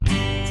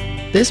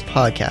This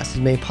podcast is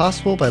made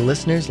possible by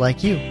listeners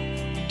like you.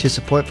 To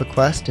support the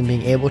Quest in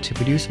being able to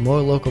produce more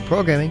local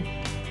programming,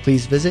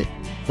 please visit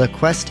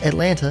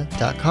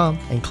thequestatlanta.com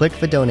and click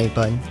the donate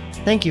button.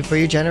 Thank you for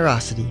your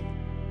generosity.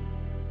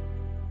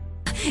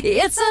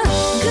 It's a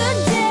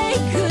good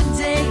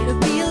day to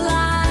be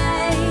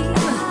alive.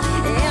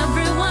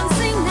 Everyone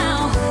sing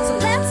now, so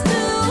let's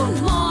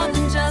do more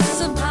than just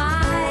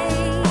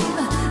survive.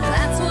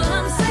 That's what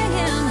I'm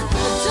saying.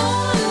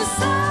 Don't lose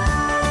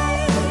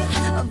sight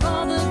of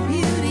all the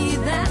beauty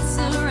that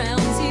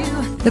surrounds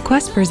you. The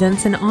Quest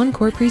presents an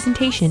encore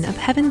presentation of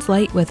Heaven's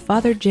Light with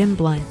Father Jim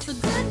Blunt.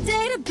 It's a good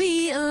day to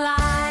be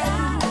alive.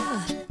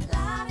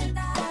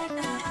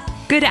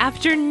 Good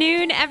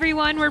afternoon,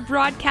 everyone. We're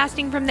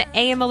broadcasting from the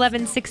AM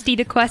 1160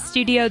 to Quest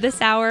studio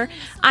this hour.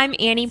 I'm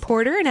Annie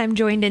Porter, and I'm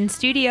joined in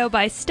studio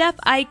by Steph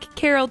Ike,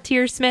 Carol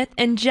Tearsmith,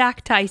 and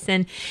Jack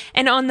Tyson.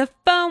 And on the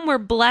phone, we're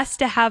blessed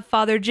to have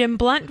Father Jim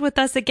Blunt with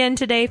us again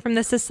today from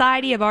the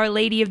Society of Our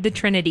Lady of the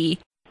Trinity.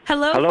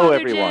 Hello, Father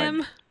everyone.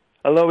 Jim.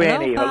 Hello,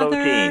 Annie. Hello,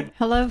 Hello, team.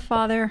 Hello,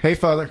 Father. Hey,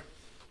 Father.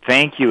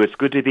 Thank you. It's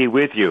good to be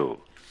with you.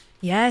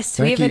 Yes,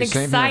 Thank we have you. an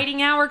Same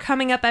exciting hour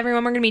coming up,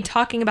 everyone. We're going to be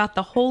talking about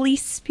the Holy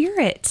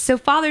Spirit. So,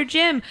 Father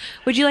Jim,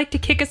 would you like to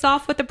kick us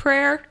off with a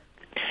prayer?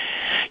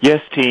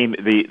 Yes, team.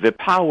 The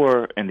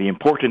power and the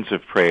importance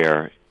of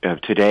prayer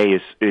today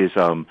is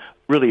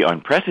really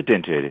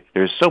unprecedented.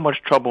 There's so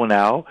much trouble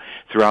now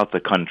throughout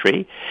the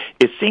country.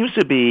 It seems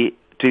to be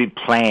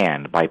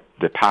planned by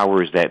the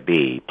powers that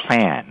be,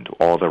 planned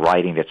all the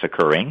rioting that's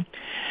occurring.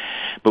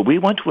 But we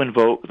want to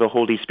invoke the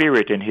Holy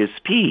Spirit and His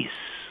peace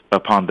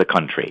upon the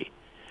country.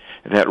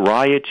 That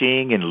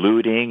rioting and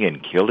looting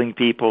and killing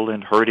people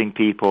and hurting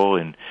people,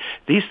 and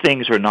these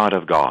things are not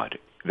of God.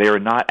 They are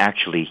not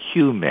actually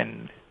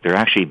human. They're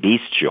actually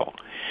bestial.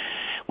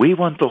 We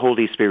want the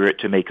Holy Spirit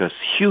to make us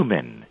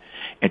human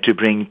and to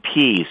bring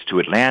peace to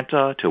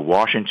Atlanta, to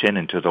Washington,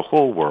 and to the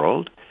whole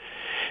world.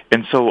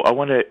 And so I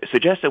want to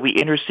suggest that we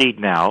intercede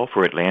now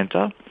for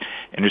Atlanta,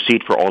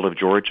 intercede for all of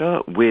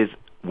Georgia with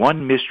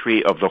one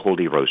mystery of the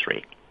Holy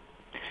Rosary.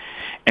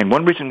 And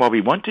one reason why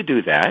we want to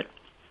do that,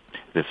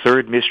 the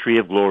third mystery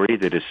of glory,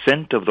 the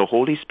descent of the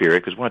Holy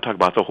Spirit, because we want to talk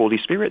about the Holy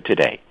Spirit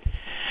today.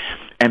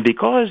 And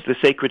because the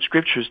sacred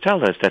scriptures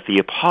tell us that the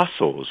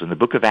apostles, in the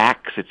book of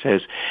Acts, it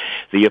says,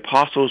 the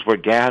apostles were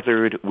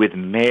gathered with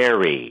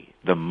Mary,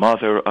 the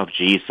mother of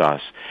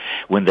Jesus,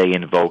 when they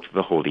invoked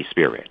the Holy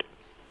Spirit.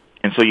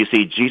 And so you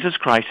see, Jesus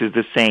Christ is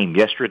the same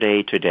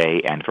yesterday,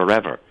 today, and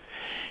forever.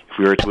 If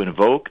we are to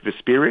invoke the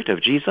Spirit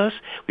of Jesus,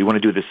 we want to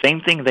do the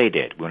same thing they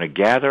did. We want to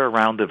gather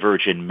around the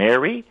Virgin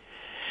Mary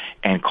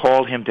and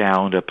call Him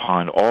down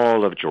upon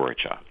all of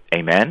Georgia.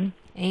 Amen?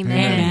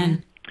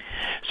 Amen.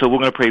 So we're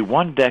going to pray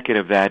one decade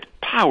of that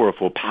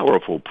powerful,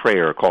 powerful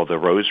prayer called the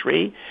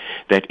Rosary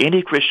that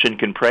any Christian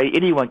can pray.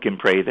 Anyone can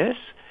pray this.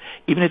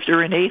 Even if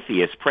you're an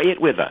atheist, pray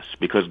it with us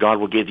because God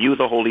will give you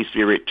the Holy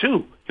Spirit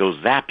too.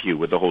 He'll zap you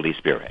with the Holy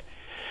Spirit.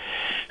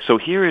 So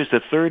here is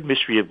the third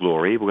mystery of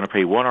glory. We're going to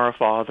pray one Our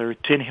Father,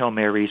 10 Hail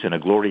Marys, and a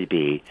Glory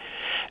Be,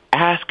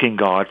 asking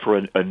God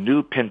for a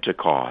new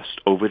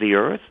Pentecost over the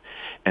earth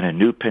and a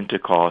new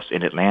Pentecost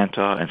in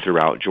Atlanta and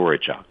throughout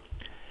Georgia.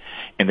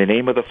 In the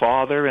name of the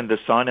Father, and the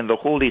Son, and the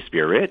Holy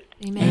Spirit.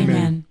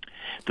 Amen.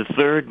 The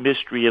third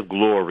mystery of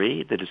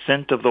glory, the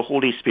descent of the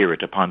Holy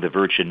Spirit upon the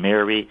Virgin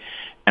Mary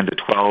and the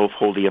 12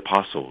 holy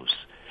apostles.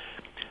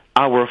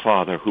 Our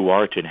Father, who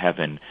art in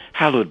heaven,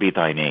 hallowed be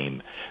thy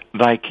name.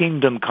 Thy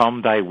kingdom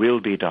come, thy will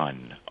be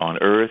done, on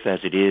earth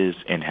as it is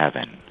in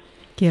heaven.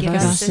 Give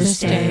us this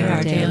day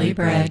our daily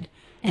bread,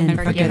 and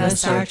forgive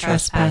us our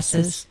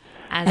trespasses,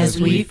 as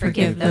we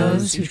forgive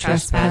those who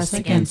trespass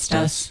against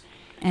us.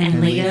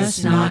 And lead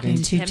us not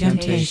into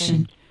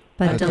temptation,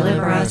 but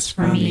deliver us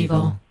from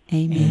evil.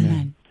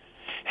 Amen.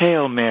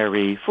 Hail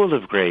Mary, full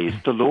of grace,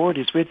 the Lord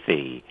is with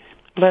thee.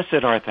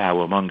 Blessed art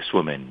thou amongst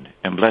women,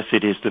 and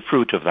blessed is the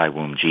fruit of thy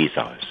womb,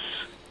 Jesus.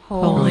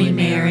 Holy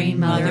Mary,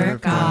 Mother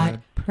of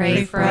God,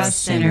 pray for us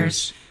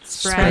sinners.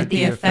 Spread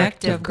the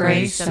effect of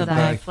grace of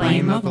thy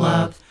flame of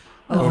love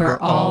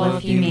over all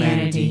of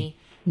humanity,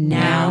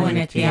 now and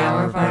at the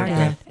hour of our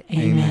death.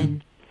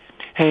 Amen.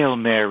 Hail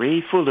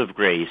Mary, full of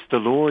grace, the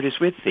Lord is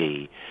with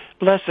thee.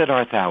 Blessed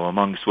art thou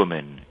amongst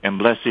women, and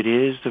blessed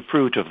is the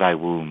fruit of thy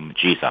womb,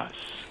 Jesus.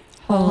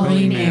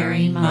 Holy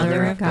Mary,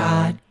 Mother of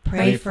God,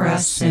 pray for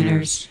us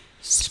sinners.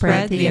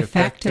 Spread the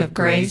effect of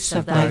grace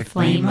of thy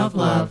flame of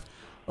love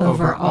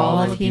over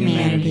all of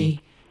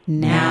humanity,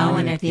 now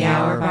and at the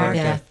hour of our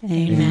death.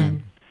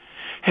 Amen.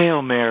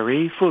 Hail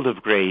Mary, full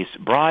of grace,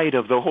 Bride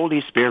of the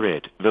Holy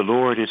Spirit, the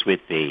Lord is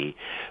with thee.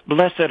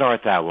 Blessed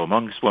art thou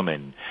amongst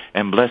women,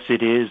 and blessed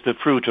is the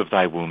fruit of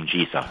thy womb,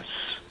 Jesus.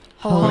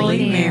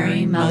 Holy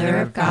Mary, Mother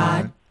of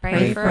God,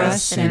 pray for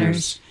us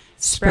sinners.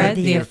 Spread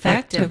the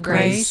effect of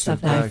grace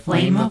of thy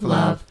flame of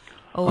love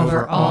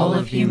over all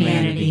of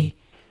humanity,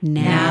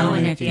 now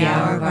and at the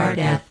hour of our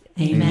death.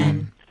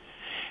 Amen.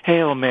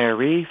 Hail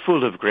Mary,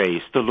 full of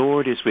grace, the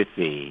Lord is with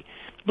thee.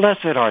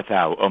 Blessed art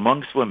thou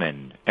amongst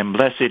women, and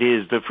blessed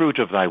is the fruit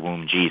of thy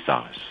womb,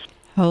 Jesus.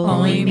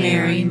 Holy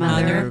Mary,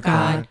 Mother of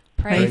God,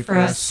 pray for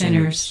us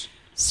sinners.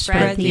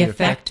 Spread the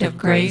effective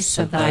grace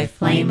of thy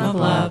flame of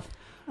love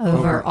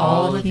over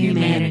all of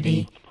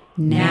humanity,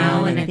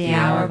 now and at the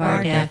hour of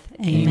our death.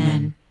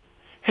 Amen.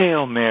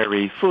 Hail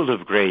Mary, full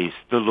of grace,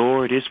 the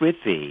Lord is with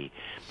thee.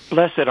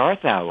 Blessed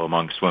art thou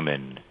amongst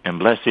women, and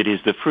blessed is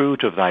the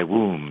fruit of thy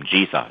womb,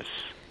 Jesus.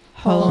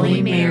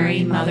 Holy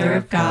Mary, Mother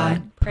of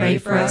God, pray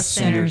for us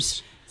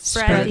sinners.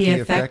 Spread the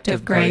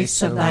effective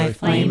grace of thy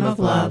flame of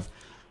love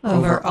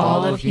over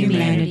all of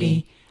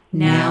humanity,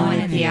 now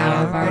and at the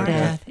hour of our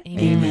death.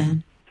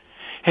 Amen.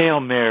 Hail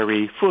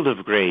Mary, full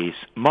of grace,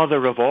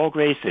 Mother of all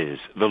graces,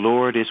 the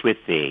Lord is with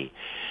thee.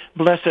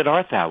 Blessed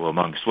art thou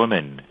amongst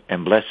women,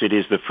 and blessed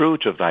is the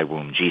fruit of thy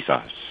womb,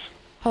 Jesus.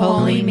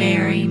 Holy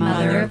Mary,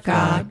 Mother of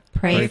God,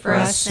 pray for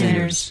us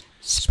sinners.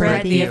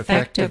 Spread the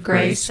effective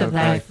grace of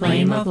thy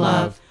flame of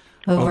love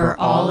over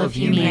all of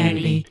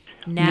humanity,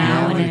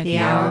 now and at the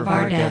hour of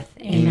our death.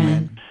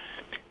 Amen.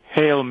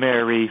 Hail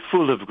Mary,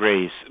 full of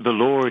grace, the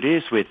Lord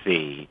is with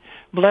thee.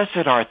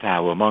 Blessed art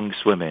thou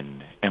amongst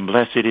women, and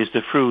blessed is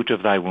the fruit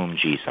of thy womb,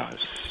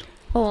 Jesus.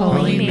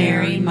 Holy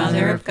Mary,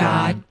 Mother of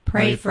God,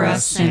 pray for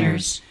us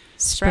sinners.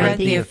 Spread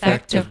the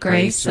effective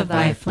grace of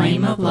thy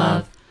flame of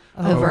love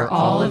over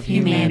all of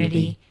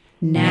humanity,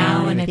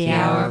 now and at the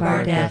hour of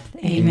our death.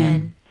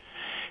 Amen.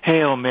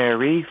 Hail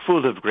Mary,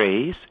 full of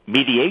grace,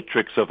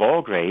 mediatrix of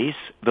all grace,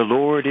 the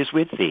Lord is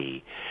with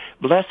thee.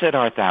 Blessed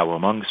art thou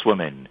amongst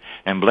women,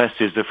 and blessed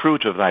is the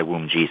fruit of thy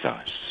womb,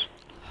 Jesus.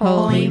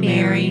 Holy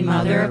Mary,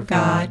 Mother of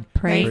God,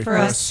 pray for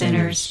us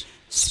sinners.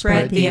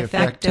 Spread the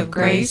effective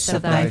grace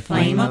of thy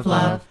flame of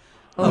love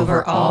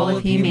over all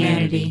of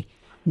humanity,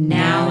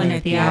 now and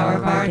at the hour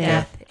of our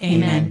death.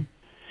 Amen.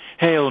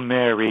 Hail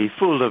Mary,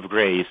 full of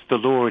grace, the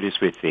Lord is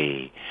with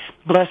thee.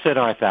 Blessed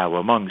art thou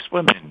amongst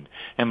women,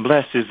 and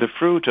blessed is the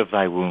fruit of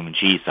thy womb,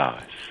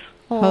 Jesus.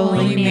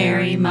 Holy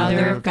Mary,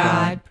 Mother of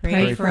God,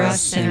 pray for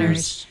us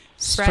sinners.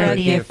 Spread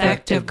the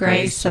effective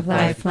grace of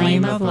thy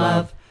flame of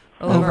love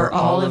over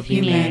all of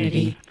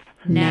humanity,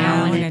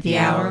 now and at the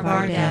hour of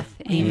our death.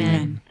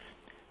 Amen.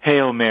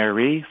 Hail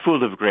Mary,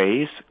 full of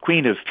grace,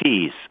 Queen of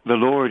peace, the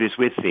Lord is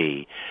with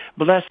thee.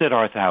 Blessed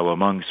art thou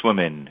amongst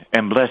women,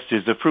 and blessed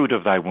is the fruit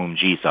of thy womb,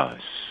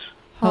 Jesus.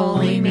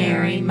 Holy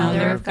Mary,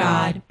 Mother of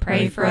God,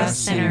 pray for us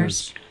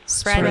sinners.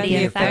 Spread the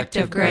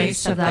effective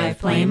grace of thy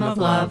flame of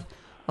love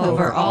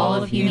over all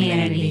of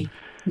humanity,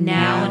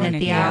 now and at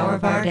the hour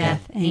of our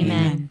death.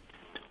 Amen.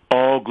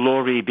 All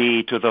glory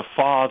be to the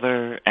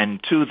Father, and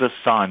to the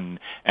Son,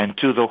 and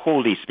to the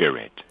Holy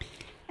Spirit.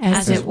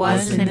 As it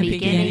was in the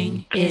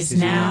beginning, is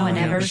now, and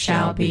ever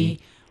shall be,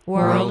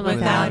 world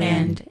without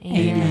end.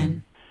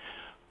 Amen.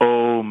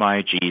 O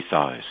my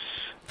Jesus,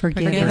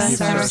 Forgive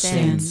us our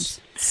sins.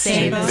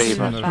 Save us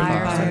from the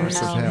fires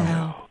of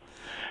hell.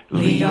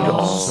 Lead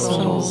all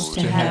souls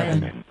to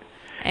heaven,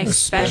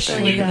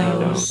 especially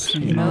those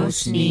in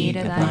most need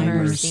of thy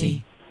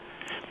mercy.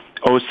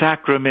 O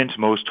sacrament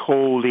most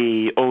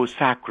holy, O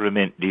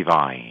sacrament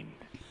divine.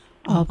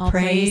 All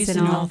praise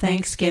and all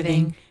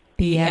thanksgiving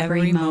be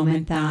every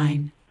moment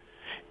thine.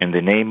 In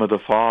the name of the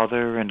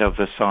Father, and of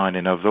the Son,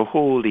 and of the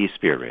Holy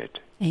Spirit.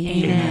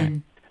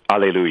 Amen.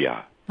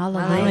 Alleluia.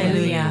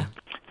 Hallelujah.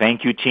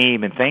 Thank you,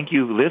 team, and thank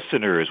you,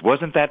 listeners.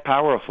 Wasn't that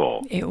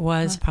powerful? It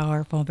was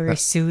powerful, very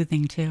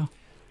soothing, too.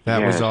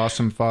 That was Yes.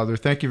 awesome, Father.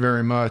 Thank you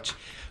very much.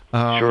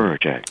 Sure,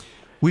 Jack.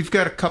 We've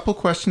got a couple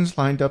questions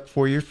lined up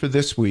for you for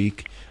this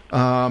week.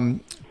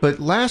 But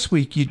last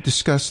week you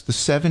discussed the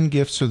 7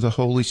 gifts of the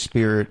Holy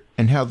Spirit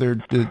and how they're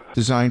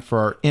designed for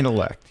our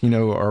intellect,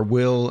 our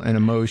will and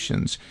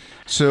emotions.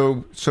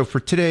 So for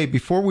today,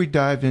 before we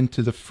dive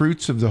into the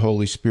fruits of the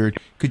Holy Spirit,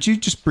 could you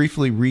just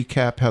briefly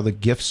recap how the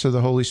gifts of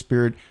the Holy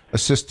Spirit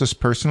assist us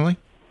personally?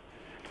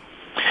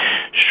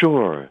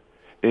 Sure.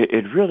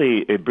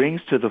 It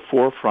brings to the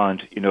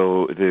forefront,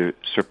 the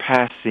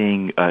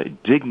surpassing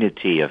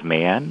dignity of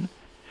man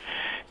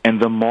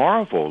and the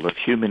marvel of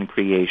human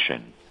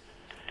creation.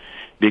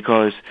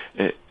 Because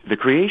the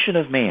creation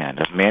of man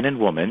and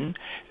woman,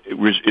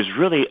 is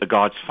really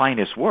God's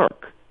finest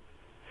work.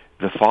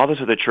 The fathers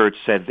of the church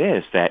said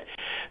this, that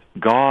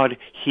God,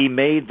 he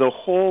made the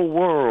whole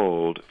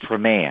world for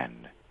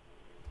man,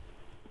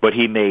 but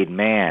he made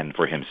man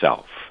for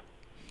himself.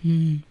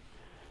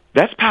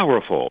 That's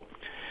powerful.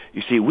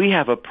 You see, we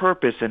have a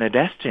purpose and a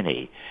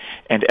destiny,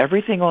 and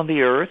everything on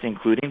the earth,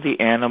 including the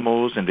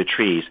animals and the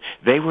trees,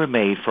 they were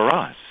made for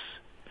us.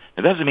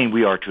 It doesn't mean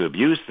we are to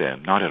abuse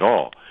them, not at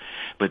all.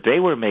 But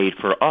they were made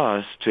for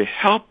us to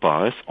help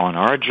us on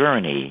our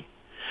journey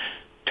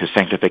to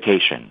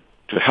sanctification,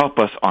 to help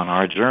us on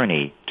our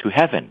journey to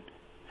heaven,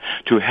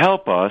 to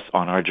help us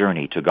on our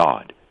journey to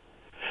God.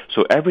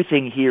 So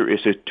everything here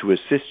is to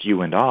assist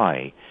you and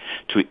I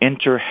to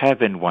enter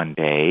heaven one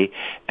day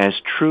as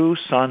true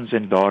sons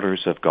and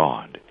daughters of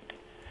God.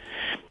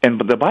 And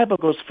the Bible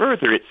goes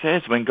further. It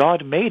says when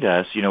God made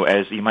us,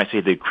 as you might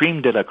say, the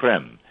creme de la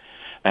creme,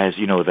 as,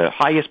 the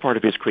highest part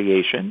of his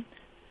creation,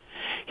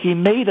 he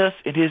made us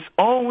in his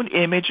own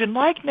image and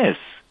likeness.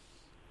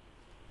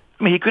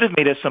 I mean, he could have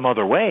made us some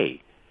other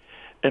way,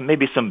 and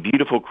maybe some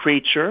beautiful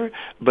creature,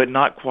 but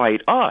not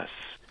quite us.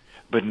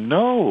 But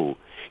no,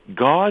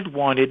 God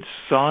wanted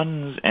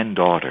sons and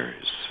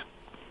daughters.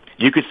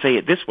 You could say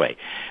it this way,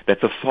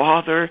 that the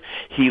Father,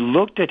 he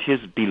looked at his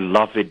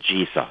beloved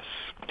Jesus,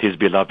 his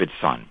beloved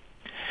Son.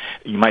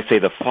 You might say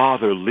the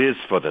Father lives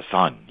for the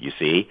Son, you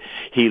see.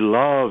 He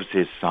loves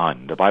his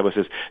Son. The Bible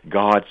says,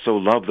 God so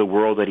loved the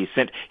world that he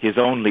sent his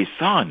only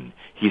Son.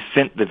 He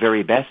sent the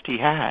very best he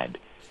had.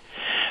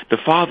 The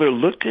Father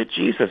looked at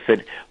Jesus and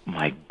said,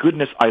 my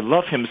goodness, I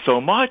love him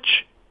so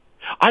much.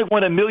 I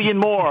want 1 million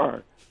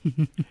more.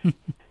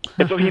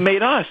 And so he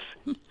made us.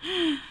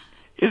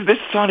 This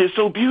Son is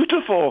so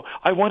beautiful.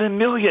 I want 1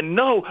 million.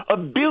 No,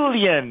 1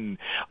 billion.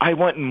 I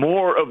want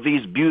more of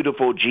these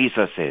beautiful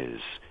Jesuses.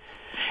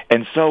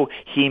 And so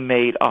he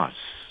made us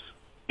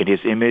in his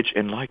image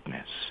and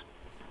likeness.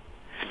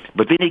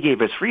 But then he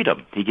gave us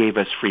freedom. He gave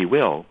us free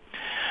will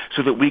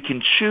so that we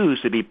can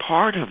choose to be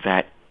part of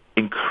that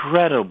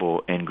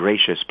incredible and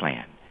gracious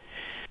plan.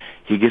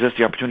 He gives us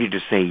the opportunity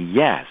to say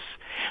yes,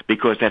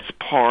 because that's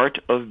part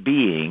of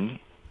being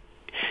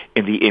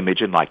in the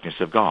image and likeness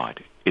of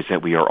God, is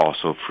that we are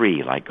also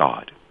free like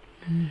God.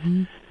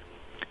 Mm-hmm.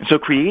 And so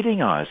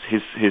creating us,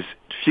 his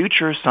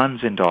future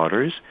sons and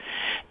daughters,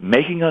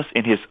 making us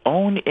in his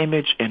own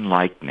image and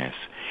likeness,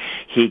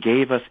 he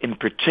gave us in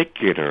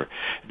particular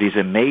these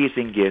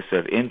amazing gifts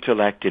of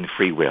intellect and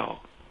free will.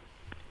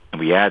 And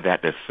we add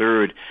that the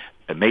third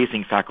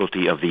amazing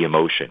faculty of the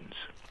emotions.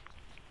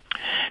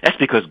 That's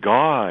because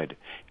God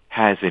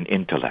has an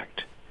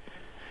intellect.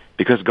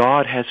 Because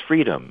God has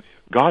freedom.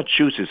 God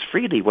chooses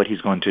freely what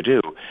he's going to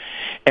do.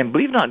 And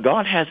believe it or not,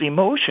 God has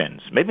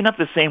emotions. Maybe not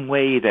the same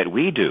way that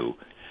we do,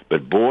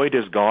 but boy,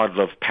 does God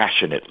love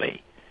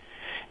passionately.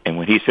 And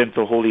when he sent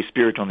the Holy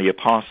Spirit on the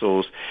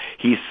apostles,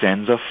 he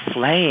sends a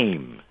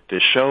flame to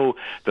show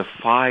the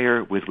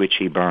fire with which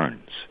he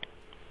burns.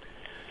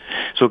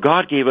 So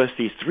God gave us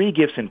these 3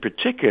 gifts in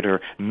particular,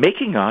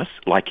 making us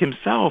like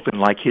himself and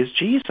like his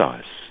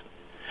Jesus.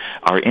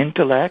 Our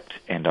intellect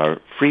and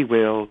our free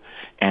will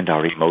and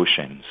our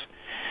emotions.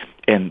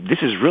 And this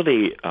is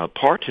really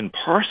part and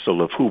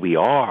parcel of who we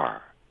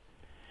are.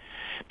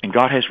 And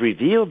God has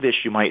revealed this,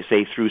 you might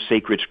say, through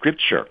sacred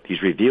scripture.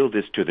 He's revealed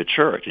this to the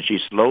church, and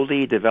she's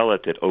slowly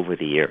developed it over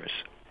the years.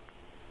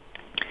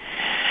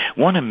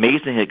 One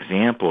amazing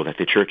example that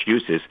the church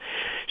uses,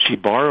 she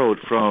borrowed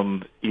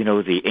from,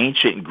 the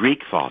ancient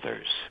Greek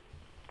fathers.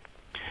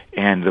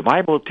 And the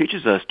Bible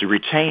teaches us to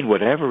retain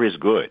whatever is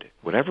good.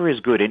 Whatever is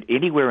good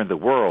anywhere in the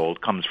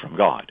world comes from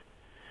God.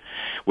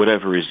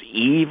 Whatever is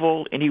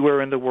evil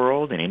anywhere in the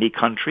world, in any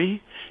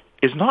country,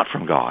 is not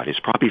from God. It's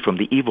probably from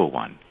the evil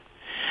one.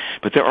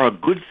 But there are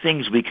good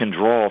things we can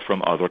draw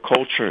from other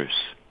cultures,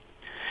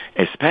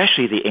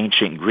 especially the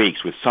ancient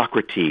Greeks with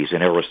Socrates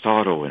and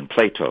Aristotle and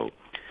Plato.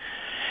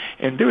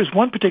 And there is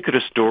one particular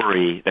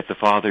story that the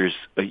fathers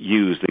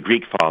used, the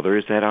Greek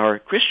fathers, that our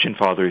Christian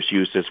fathers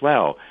used as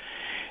well.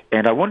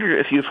 And I wonder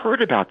if you've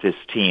heard about this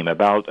team,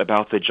 about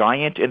the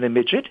giant and the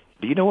midget.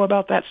 Do you know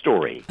about that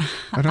story?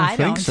 I don't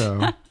think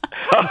so.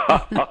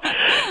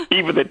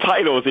 Even the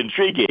title is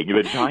intriguing,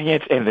 the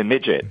giant and the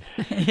midget.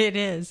 It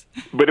is.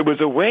 But it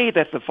was a way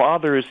that the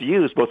fathers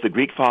used, both the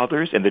Greek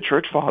fathers and the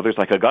church fathers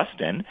like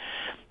Augustine,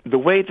 the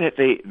way that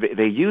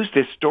they used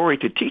this story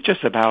to teach us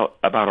about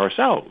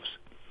ourselves.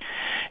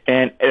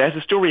 And as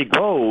the story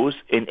goes,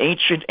 in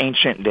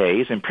ancient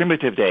days, in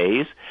primitive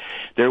days,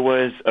 there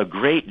was a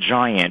great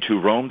giant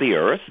who roamed the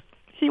earth.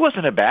 He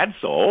wasn't a bad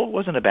soul,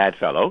 wasn't a bad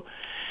fellow.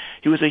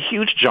 He was a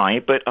huge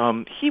giant, but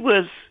he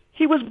was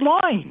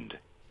blind.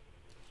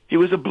 He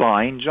was a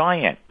blind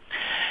giant.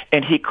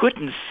 And he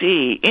couldn't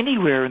see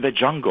anywhere in the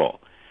jungle.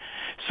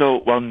 So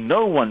while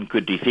no one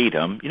could defeat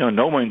him,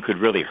 no one could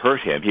really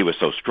hurt him, he was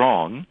so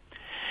strong,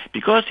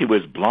 because he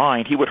was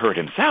blind, he would hurt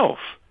himself.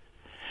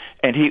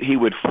 And he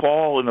would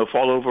fall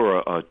over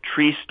a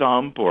tree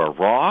stump or a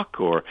rock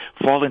or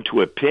fall into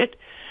a pit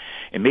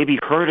and maybe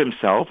hurt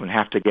himself and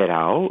have to get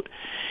out.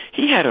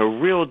 He had a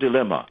real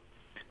dilemma.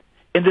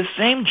 In the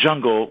same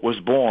jungle was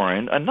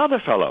born another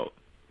fellow,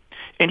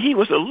 and he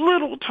was a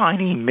little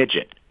tiny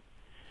midget.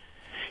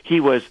 He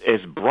was as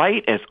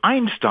bright as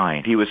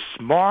Einstein. He was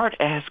smart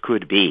as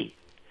could be.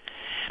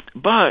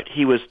 But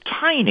he was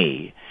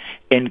tiny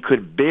and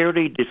could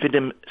barely defend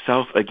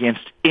himself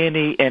against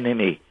any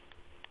enemy.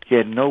 He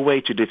had no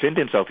way to defend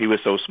himself. He was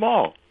so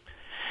small.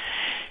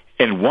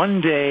 And one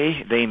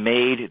day, they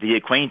made the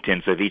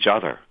acquaintance of each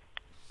other.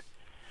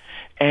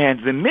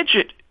 And the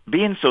midget,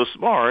 being so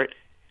smart,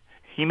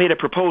 he made a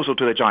proposal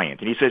to the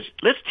giant. And he says,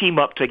 let's team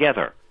up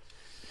together.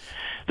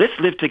 Let's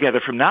live together.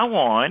 From now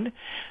on,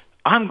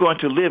 I'm going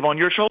to live on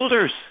your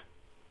shoulders.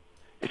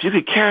 If you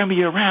could carry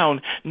me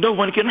around, no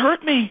one can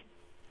hurt me.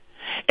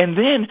 And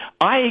then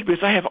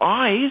because I have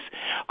eyes,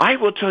 I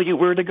will tell you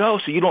where to go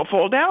so you don't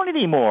fall down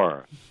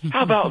anymore.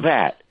 How about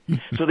that?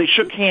 So they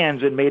shook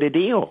hands and made a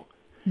deal.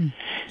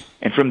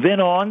 And from then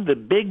on, the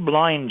big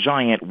blind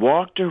giant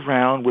walked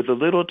around with a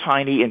little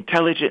tiny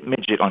intelligent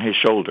midget on his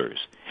shoulders.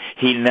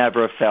 He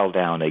never fell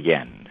down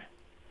again.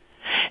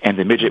 And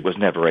the midget was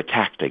never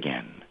attacked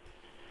again.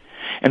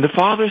 And the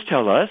fathers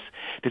tell us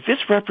that this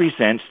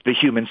represents the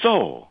human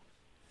soul.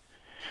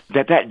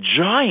 that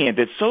giant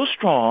that's so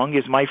strong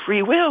is my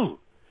free will.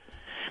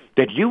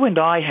 That you and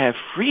I have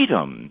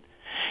freedom,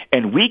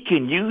 and we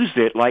can use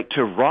it like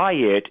to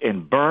riot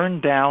and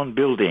burn down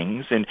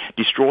buildings and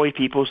destroy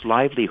people's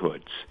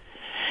livelihoods.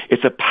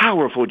 It's a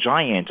powerful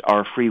giant,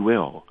 our free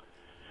will.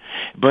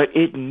 But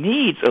it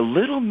needs a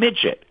little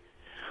midget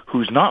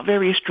who's not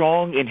very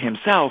strong in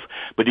himself,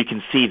 but he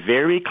can see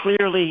very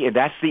clearly, and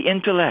that's the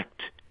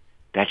intellect.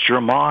 That's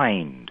your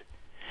mind.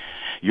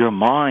 Your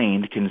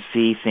mind can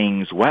see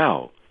things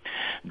well.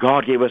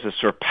 God gave us a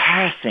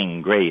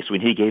surpassing grace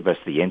when he gave us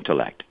the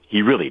intellect.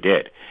 He really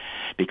did.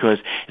 Because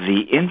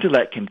the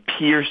intellect can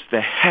pierce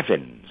the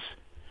heavens.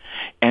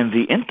 And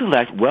the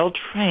intellect, well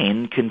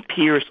trained, can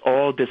pierce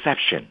all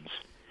deceptions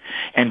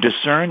and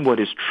discern what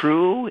is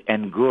true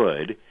and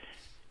good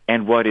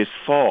and what is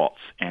false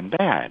and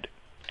bad.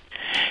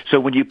 So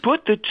when you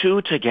put the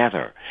two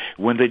together,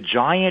 when the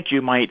giant,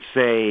 you might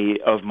say,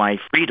 of my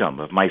freedom,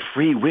 of my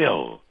free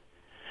will,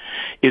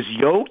 is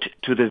yoked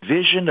to the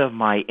vision of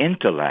my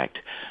intellect,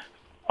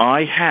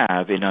 I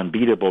have an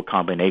unbeatable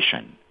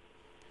combination,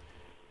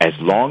 as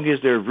long as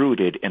they're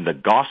rooted in the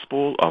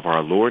gospel of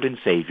our Lord and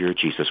Savior,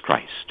 Jesus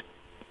Christ.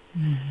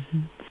 Mm-hmm.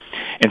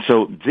 And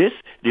so this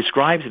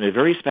describes in a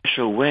very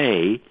special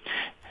way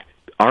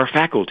our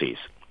faculties.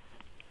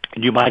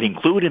 You might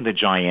include in the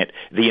giant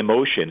the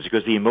emotions,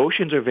 because the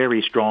emotions are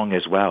very strong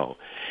as well.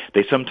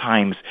 They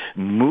sometimes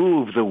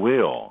move the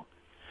will.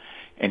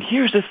 And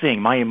here's the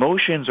thing, my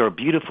emotions are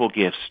beautiful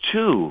gifts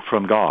too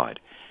from God,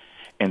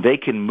 and they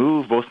can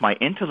move both my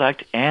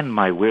intellect and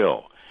my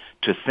will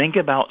to think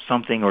about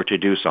something or to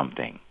do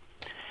something.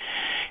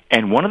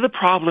 And one of the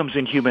problems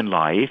in human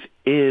life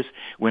is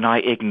when I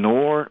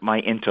ignore my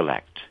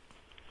intellect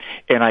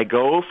and I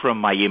go from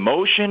my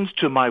emotions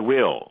to my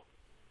will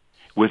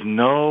with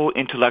no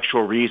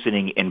intellectual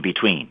reasoning in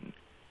between.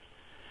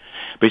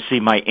 But see,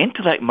 my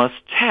intellect must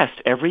test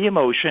every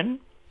emotion,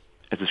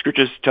 as the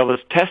scriptures tell us,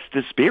 test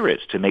the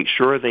spirits to make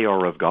sure they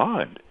are of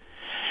God.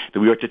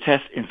 That we are to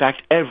test, in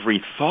fact,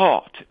 every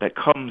thought that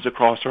comes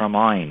across our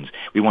minds.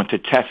 We want to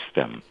test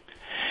them.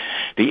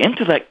 The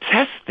intellect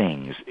tests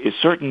things, is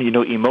certain,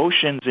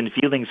 emotions and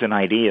feelings and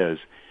ideas,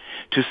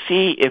 to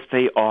see if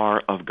they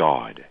are of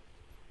God,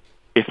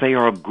 if they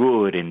are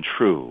good and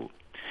true.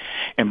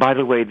 And by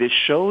the way, this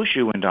shows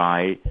you and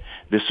I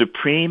the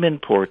supreme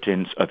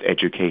importance of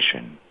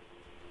education.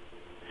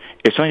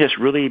 It's something that's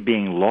really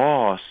being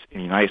lost in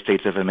the United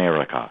States of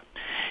America.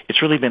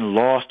 It's really been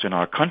lost in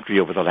our country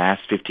over the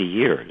last 50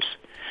 years.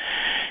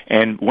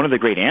 And one of the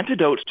great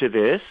antidotes to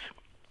this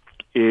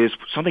is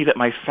something that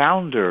my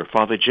founder,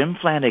 Father Jim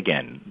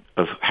Flanagan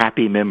of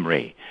happy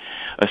memory,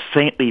 a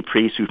saintly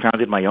priest who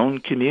founded my own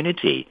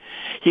community,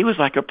 he was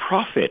like a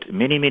prophet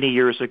many, many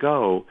years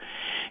ago.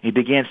 He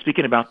began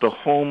speaking about the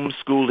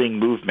homeschooling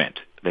movement,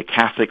 the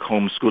Catholic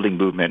homeschooling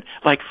movement,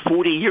 like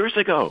 40 years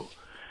ago.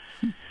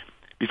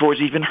 Before it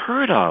was even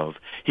heard of,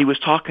 he was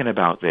talking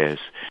about this,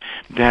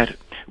 that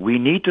we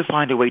need to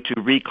find a way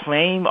to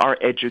reclaim our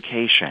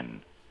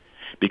education,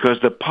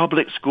 because the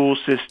public school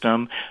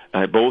system,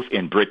 both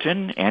in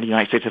Britain and the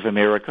United States of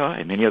America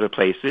and many other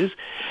places,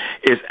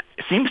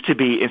 seems to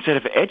be, instead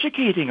of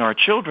educating our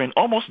children,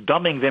 almost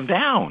dumbing them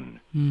down.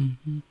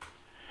 Mm-hmm.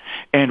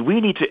 And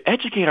we need to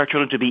educate our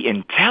children to be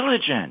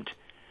intelligent,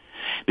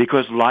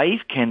 because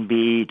life can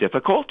be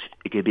difficult.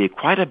 It can be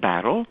quite a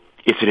battle.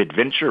 It's an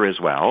adventure as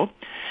well.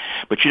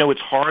 But,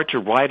 it's hard to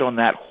ride on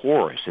that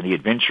horse in the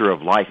adventure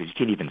of life if you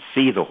can't even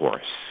see the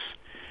horse.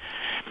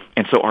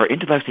 And so our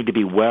intellects need to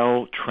be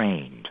well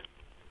trained.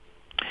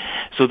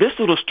 So this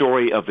little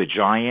story of the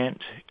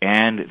giant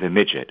and the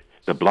midget,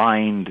 the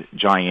blind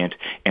giant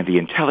and the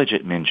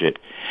intelligent midget,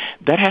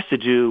 that has to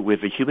do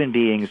with the human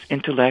being's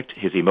intellect,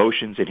 his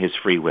emotions, and his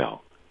free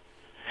will.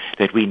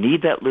 That we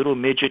need that little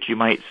midget, you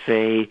might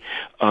say,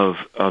 of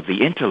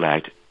the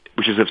intellect,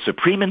 which is of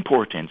supreme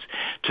importance,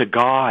 to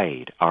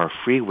guide our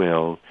free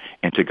will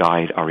and to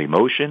guide our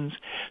emotions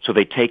so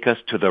they take us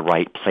to the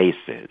right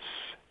places.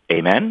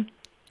 Amen?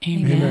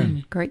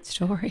 Amen. Great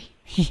story.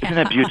 Isn't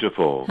that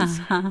beautiful?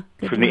 From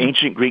the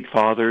ancient Greek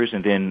fathers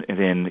and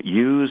then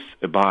used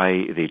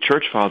by the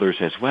church fathers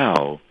as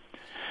well.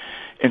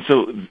 And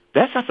so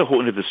that's not the whole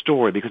end of the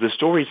story, because the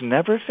story's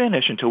never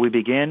finished until we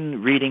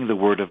begin reading the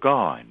Word of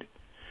God.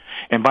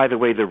 And by the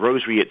way, the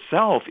rosary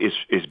itself is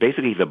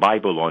basically the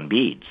Bible on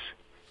beads.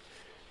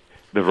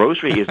 The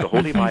rosary is the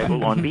Holy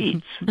Bible on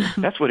beads.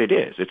 That's what it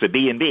is. It's a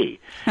B&B.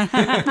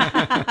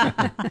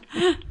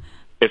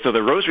 And so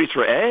the rosary is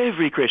for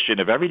every Christian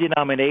of every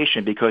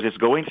denomination, because it's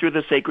going through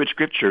the sacred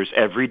scriptures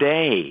every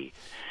day.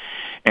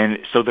 And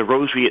so the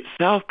rosary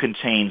itself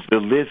contains the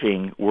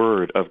living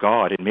Word of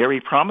God. And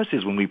Mary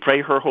promises when we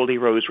pray her Holy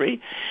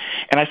Rosary,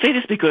 and I say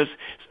this because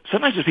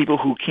sometimes there's people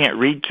who can't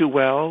read too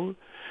well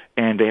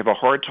and they have a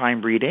hard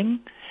time reading.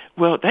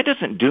 Well, that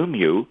doesn't doom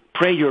you.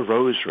 Pray your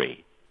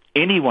rosary.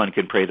 Anyone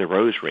can pray the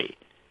rosary.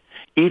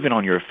 Even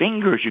on your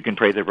fingers you can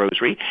pray the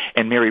rosary,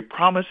 and Mary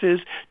promises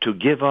to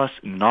give us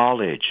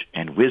knowledge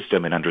and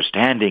wisdom and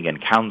understanding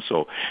and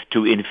counsel,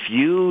 to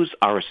infuse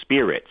our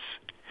spirits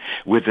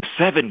with the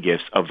 7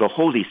 gifts of the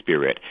Holy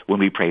Spirit when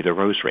we pray the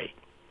Rosary.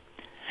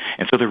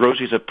 And so the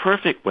Rosary is a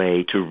perfect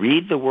way to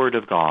read the Word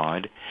of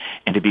God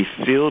and to be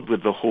filled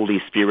with the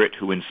Holy Spirit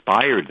who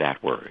inspired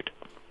that Word.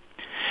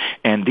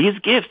 And these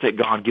gifts that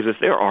God gives us,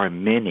 there are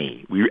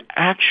many.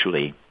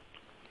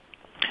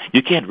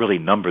 You can't really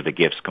number the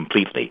gifts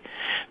completely.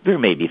 There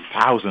may be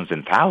thousands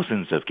and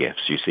thousands of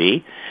gifts, you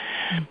see.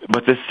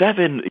 But the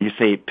 7, you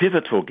say,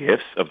 pivotal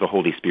gifts of the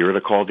Holy Spirit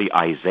are called the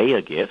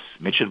Isaiah gifts,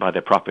 mentioned by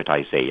the prophet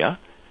Isaiah.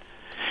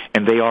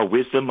 And they are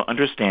wisdom,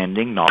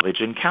 understanding,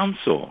 knowledge, and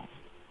counsel,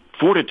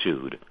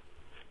 fortitude,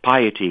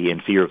 piety,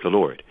 and fear of the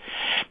Lord.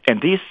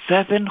 And these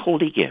 7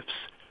 holy gifts,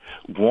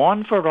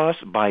 won for us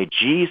by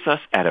Jesus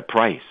at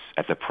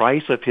the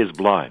price of his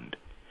blood,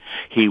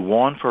 he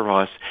won for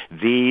us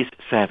these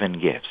 7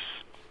 gifts.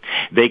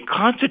 They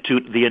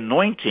constitute the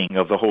anointing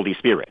of the Holy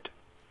Spirit.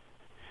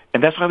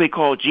 And that's why we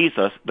call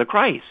Jesus the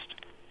Christ.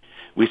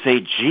 We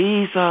say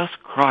Jesus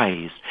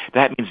Christ.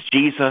 That means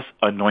Jesus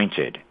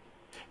anointed.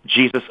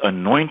 Jesus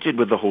anointed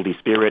with the Holy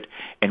Spirit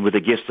and with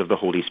the gifts of the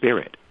Holy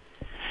Spirit.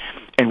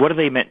 And what are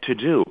they meant to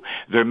do?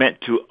 They're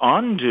meant to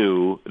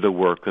undo the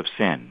work of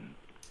sin.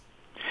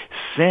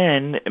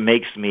 Sin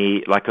makes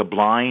me like a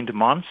blind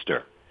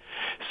monster.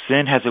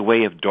 Sin has a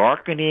way of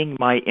darkening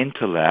my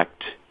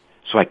intellect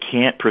so I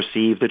can't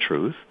perceive the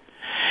truth,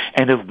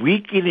 and of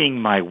weakening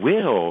my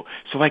will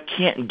so I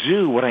can't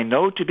do what I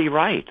know to be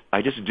right.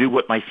 I just do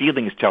what my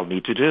feelings tell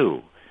me to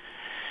do.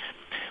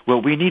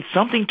 Well, we need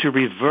something to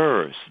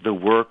reverse the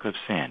work of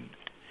sin.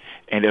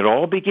 And it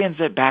all begins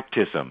at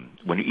baptism,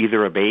 when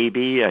either a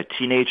baby, a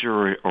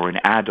teenager, or an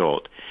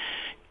adult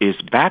is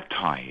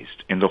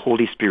baptized in the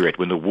Holy Spirit,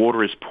 when the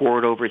water is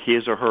poured over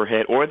his or her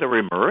head, or they're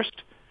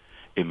immersed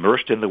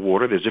in the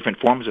water. There's different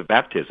forms of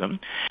baptism,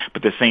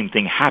 but the same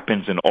thing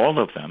happens in all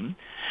of them.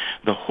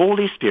 The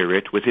Holy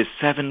Spirit, with his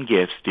 7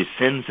 gifts,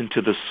 descends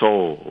into the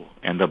soul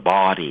and the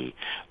body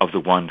of the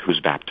one who's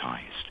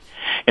baptized.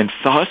 And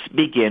thus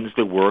begins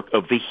the work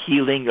of the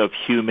healing of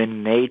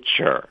human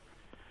nature.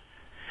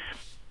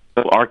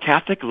 So our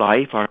Catholic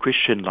life, our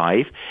Christian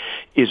life,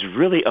 is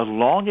really a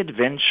long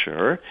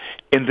adventure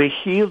in the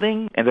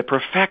healing and the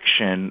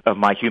perfection of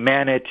my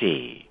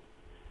humanity.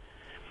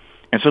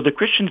 And so the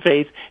Christian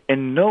faith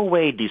in no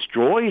way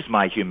destroys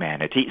my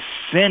humanity.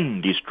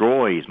 Sin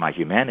destroys my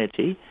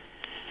humanity.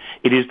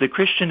 It is the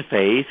Christian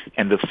faith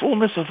and the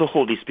fullness of the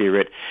Holy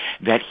Spirit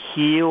that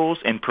heals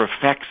and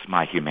perfects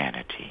my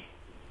humanity.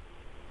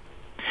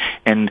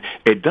 And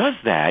it does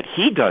that,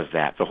 he does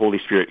that, the Holy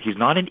Spirit. He's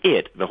not an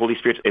it. The Holy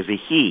Spirit is a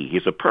he.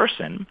 He's a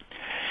person.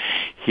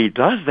 He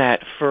does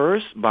that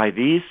first by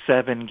these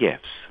 7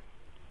 gifts.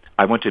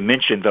 I want to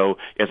mention, though,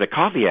 as a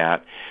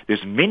caveat,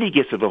 there's many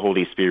gifts of the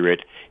Holy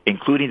Spirit,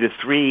 including the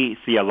 3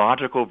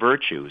 theological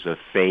virtues of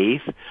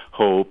faith,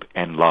 hope,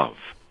 and love.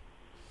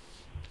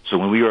 So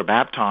when we are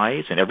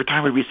baptized, and every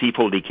time we receive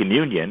Holy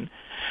Communion,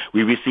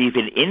 we receive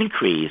an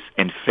increase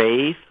in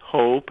faith,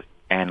 hope,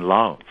 and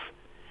love.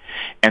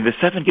 And the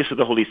 7 gifts of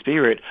the Holy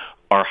Spirit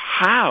are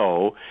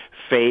how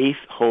faith,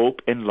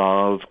 hope, and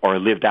love are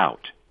lived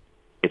out.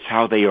 It's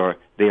how they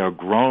are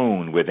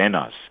grown within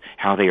us,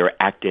 how they are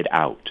acted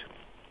out.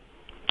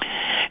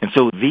 And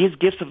so these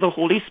gifts of the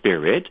Holy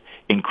Spirit,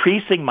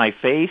 increasing my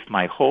faith,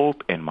 my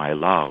hope, and my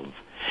love,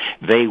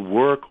 they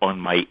work on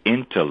my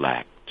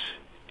intellect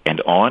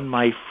and on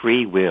my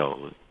free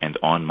will and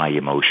on my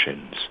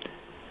emotions.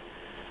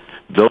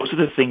 Those are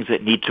the things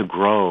that need to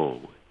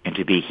grow and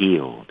to be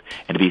healed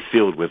and to be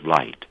filled with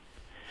light.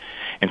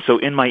 And so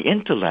in my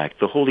intellect,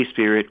 the Holy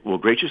Spirit will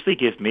graciously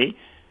give me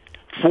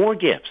 4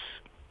 gifts: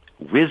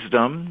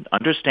 wisdom,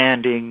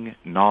 understanding,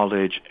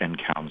 knowledge,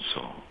 and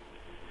counsel.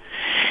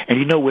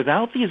 And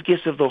without these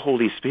gifts of the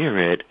Holy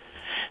Spirit,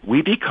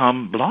 we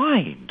become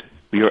blind.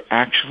 We are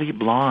actually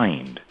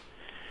blind.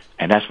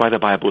 And that's why the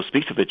Bible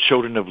speaks of the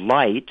children of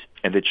light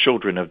and the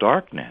children of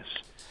darkness.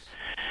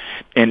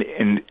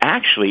 And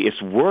actually,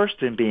 it's worse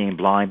than being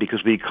blind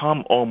because we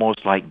become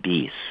almost like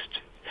beasts.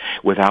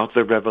 Without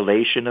the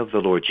revelation of the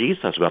Lord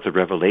Jesus, without the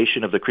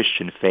revelation of the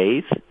Christian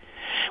faith,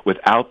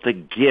 without the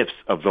gifts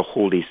of the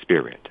Holy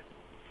Spirit.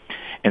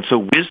 And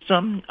so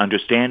wisdom,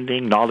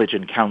 understanding, knowledge,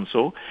 and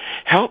counsel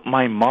help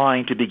my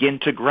mind to begin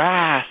to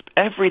grasp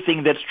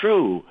everything that's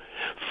true.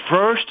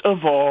 First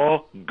of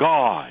all,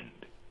 God.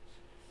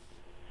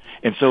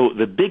 And so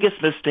the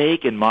biggest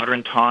mistake in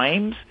modern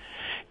times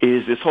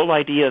is this whole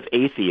idea of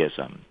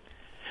atheism.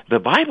 The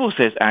Bible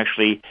says,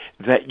 actually,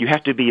 that you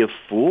have to be a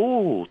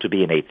fool to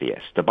be an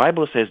atheist. The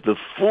Bible says the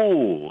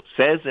fool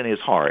says in his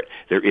heart,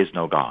 there is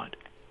no God.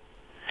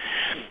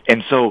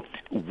 And so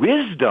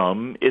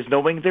wisdom is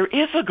knowing there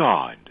is a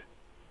God.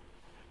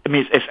 I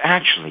mean, it's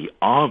actually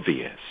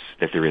obvious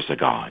that there is a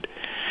God.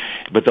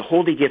 But the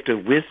holy gift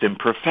of wisdom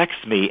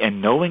perfects me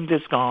in knowing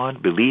this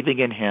God, believing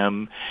in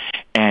him,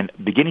 and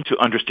beginning to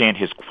understand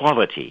his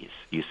qualities,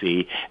 you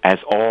see, as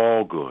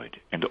all good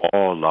and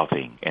all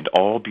loving and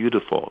all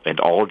beautiful and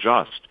all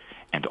just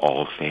and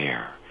all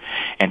fair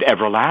and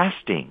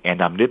everlasting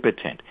and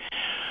omnipotent.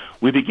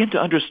 we begin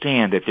to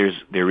understand that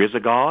there is a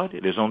God,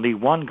 there's only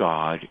one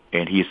God,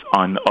 and he's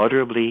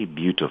unutterably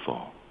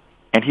beautiful.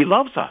 And he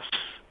loves us.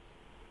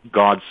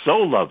 God so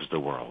loves the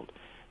world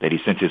that he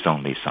sent his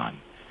only Son.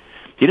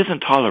 He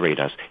doesn't tolerate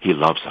us, he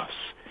loves us.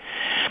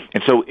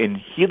 And so in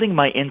healing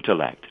my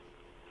intellect,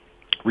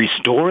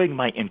 restoring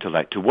my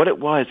intellect to what it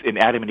was in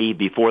Adam and Eve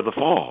before the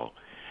fall,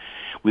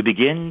 we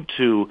begin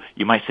to,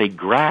 you might say,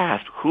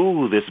 grasp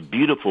who this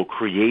beautiful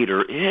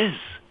Creator is.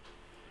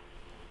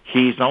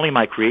 He's not only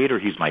my Creator,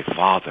 he's my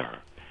Father.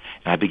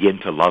 And I begin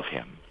to love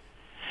him.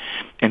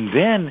 And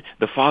then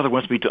the Father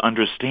wants me to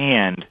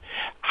understand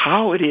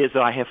how it is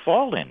that I have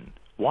fallen.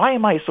 Why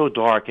am I so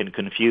dark and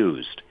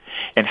confused?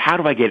 And how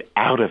do I get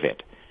out of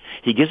it?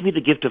 He gives me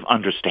the gift of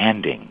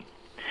understanding.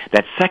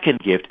 That second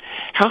gift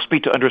helps me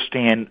to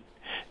understand,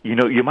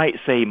 you might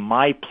say,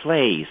 my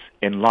place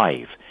in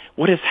life.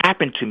 What has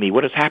happened to me?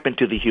 What has happened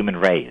to the human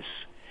race?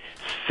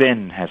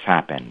 Sin has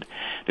happened.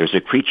 There's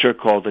a creature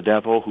called the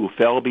devil who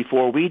fell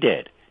before we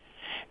did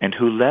and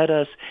who led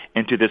us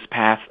into this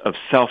path of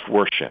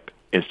self-worship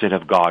instead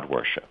of God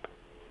worship.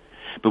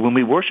 But when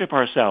we worship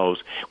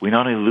ourselves, we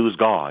not only lose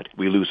God,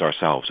 we lose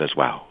ourselves as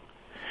well.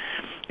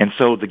 And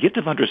so the gift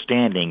of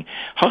understanding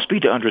helps me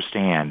to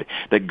understand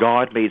that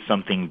God made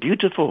something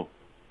beautiful,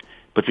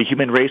 but the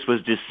human race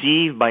was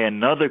deceived by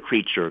another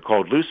creature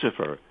called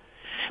Lucifer.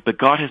 But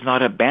God has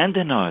not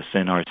abandoned us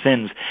in our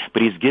sins,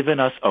 but he's given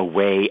us a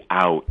way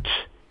out.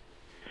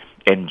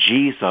 And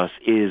Jesus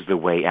is the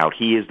way out.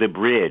 He is the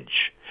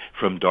bridge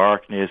from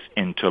darkness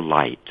into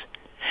light.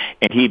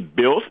 And he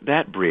built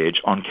that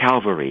bridge on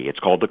Calvary. It's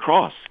called the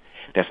cross.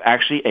 That's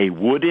actually a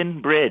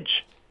wooden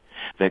bridge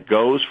that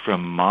goes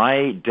from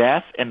my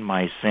death and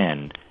my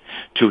sin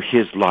to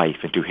his life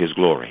and to his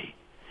glory.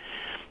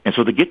 And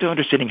so the gift of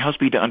understanding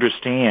helps me to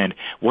understand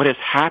what has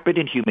happened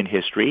in human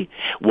history,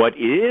 what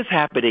is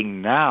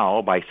happening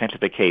now by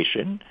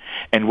sanctification,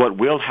 and what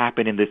will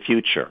happen in the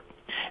future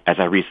as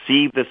I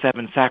receive the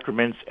 7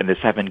 sacraments and the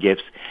 7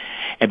 gifts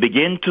and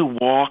begin to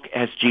walk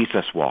as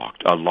Jesus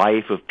walked, a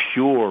life of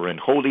pure and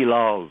holy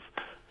love.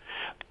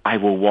 I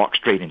will walk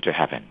straight into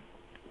heaven.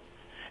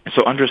 And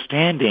so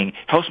understanding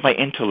helps my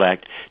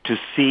intellect to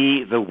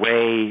see the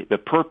way, the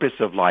purpose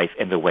of life,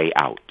 and the way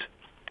out.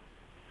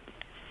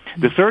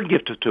 The third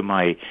gift to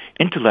my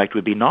intellect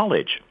would be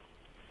knowledge.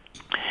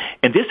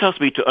 And this helps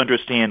me to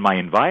understand my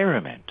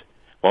environment.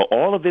 While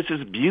all of this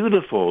is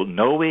beautiful,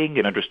 knowing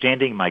and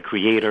understanding my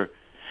Creator,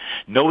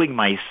 knowing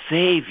my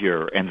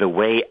Savior and the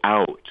way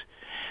out,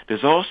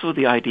 there's also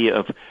the idea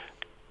of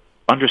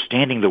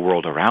understanding the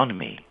world around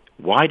me.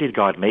 Why did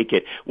God make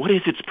it? What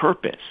is its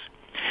purpose?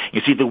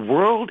 You see, the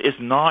world is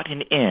not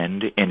an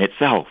end in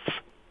itself.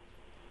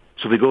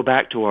 So we go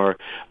back to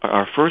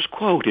our first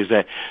quote, is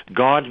that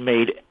God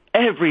made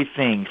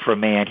everything for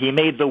man. He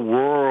made the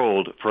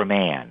world for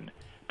man,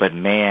 but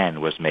man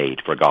was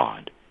made for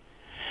God.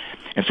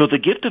 And so the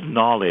gift of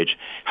knowledge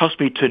helps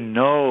me to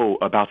know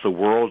about the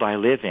world I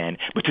live in,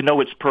 but to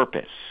know its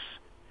purpose.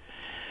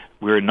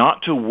 We're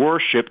not to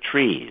worship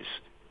trees.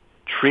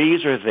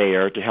 Trees are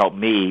there to help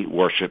me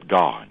worship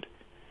God.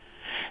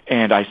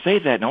 And I say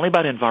that not only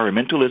about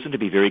environmentalism, to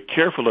be very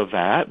careful of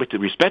that, but to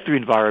respect the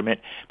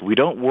environment, but we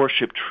don't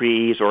worship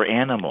trees or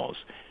animals.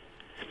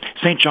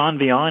 St. John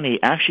Vianney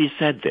actually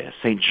said this.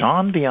 St.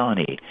 John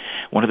Vianney,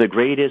 one of the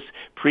greatest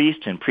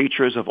priests and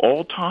preachers of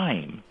all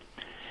time,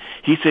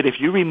 he said, if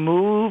you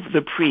remove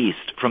the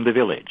priest from the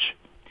village,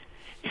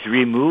 if you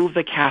remove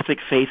the Catholic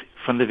faith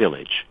from the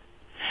village,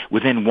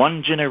 within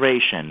one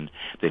generation,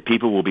 the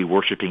people will be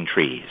worshiping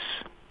trees.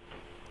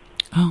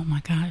 Oh, my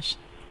gosh.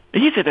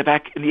 And he said that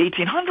back in the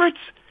 1800s.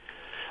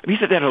 He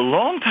said that a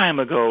long time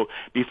ago,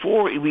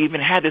 before we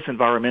even had this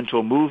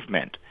environmental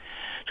movement.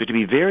 So to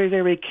be very,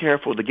 very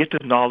careful, the gift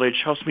of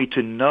knowledge helps me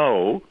to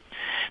know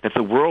that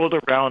the world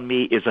around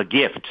me is a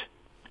gift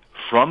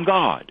from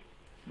God,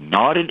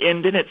 not an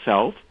end in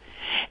itself,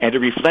 and it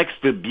reflects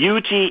the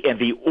beauty and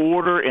the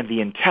order and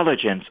the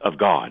intelligence of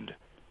God,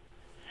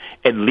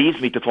 and leads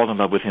me to fall in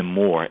love with him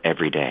more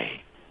every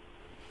day.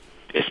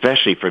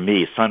 Especially for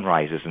me,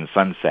 sunrises and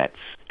sunsets,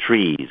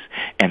 trees,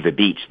 and the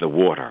beach, the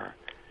water.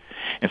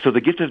 And so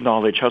the gift of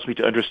knowledge helps me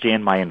to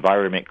understand my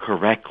environment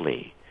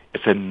correctly.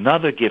 It's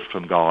another gift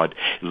from God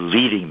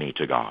leading me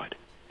to God.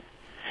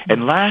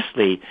 And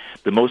lastly,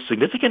 the most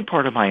significant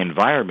part of my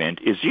environment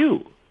is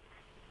you.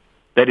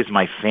 That is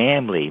my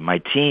family, my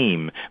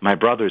team, my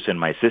brothers and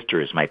my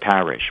sisters, my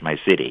parish, my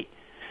city.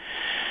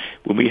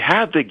 When we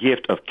have the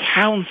gift of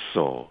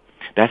counsel,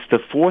 that's the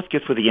fourth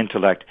gift for the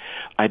intellect,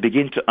 I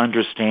begin to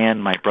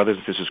understand my brothers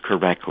and sisters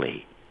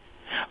correctly.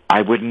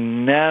 I would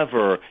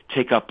never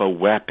take up a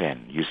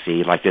weapon, you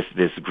see, like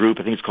this group,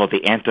 I think it's called the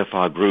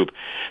Antifa group,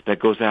 that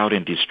goes out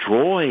and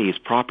destroys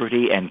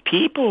property and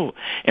people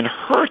and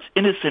hurts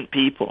innocent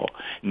people.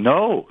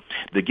 No,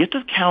 the gift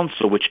of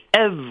counsel, which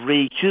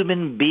every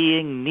human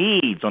being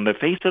needs on the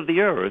face of the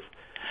earth,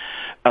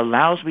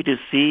 allows me to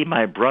see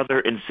my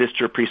brother and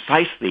sister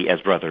precisely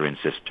as brother and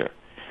sister,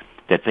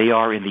 that they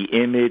are in the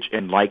image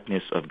and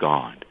likeness of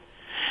God.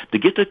 The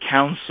gift of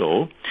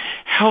counsel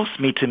helps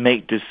me to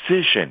make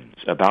decisions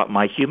about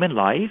my human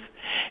life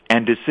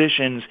and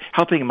decisions,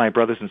 helping my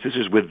brothers and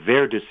sisters with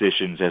their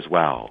decisions as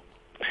well.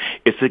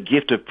 It's a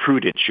gift of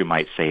prudence, you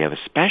might say, of a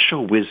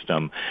special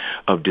wisdom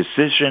of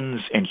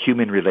decisions and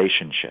human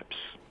relationships.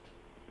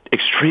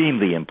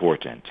 Extremely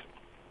important.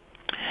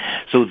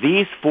 So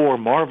these four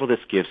marvelous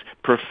gifts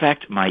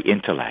perfect my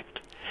intellect.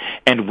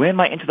 And when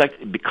my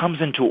intellect becomes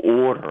into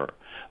order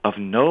of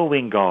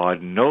knowing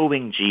God,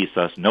 knowing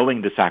Jesus,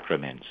 knowing the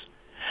sacraments,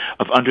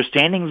 of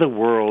understanding the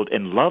world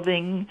and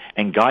loving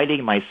and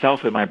guiding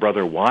myself and my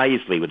brother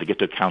wisely with the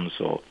gift of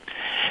counsel,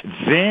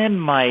 then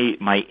my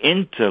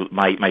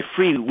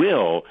free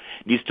will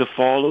needs to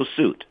follow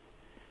suit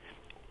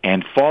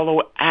and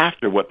follow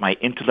after what my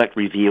intellect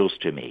reveals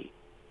to me.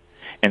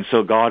 And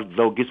so God,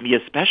 though, gives me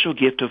a special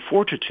gift of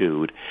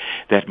fortitude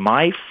that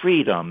my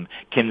freedom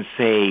can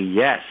say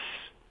yes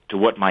to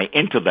what my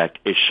intellect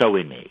is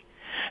showing me.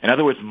 In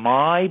other words,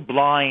 my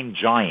blind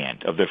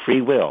giant of the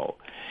free will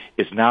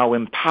is now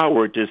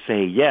empowered to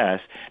say yes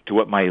to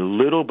what my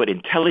little but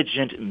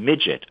intelligent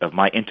midget of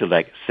my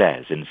intellect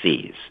says and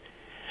sees.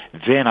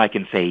 Then I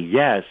can say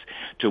yes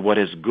to what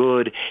is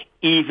good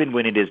even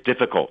when it is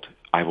difficult.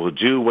 I will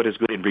do what is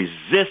good and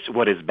resist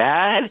what is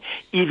bad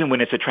even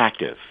when it's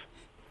attractive.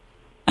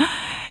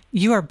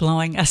 You are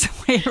blowing us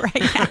away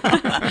right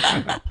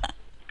now.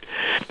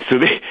 So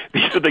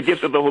these are the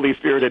gifts of the Holy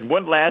Spirit. And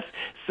one last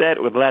set,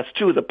 or the last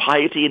two, the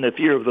piety and the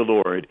fear of the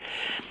Lord.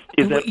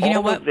 Is that you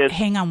know what?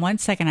 Hang on one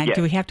second. Yes.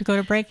 Do we have to go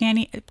to break,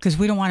 Annie? Because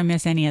we don't want to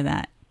miss any of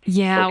that.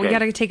 Yeah, Okay. we got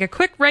to take a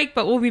quick break,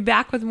 but we'll be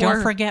back with more.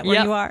 Don't forget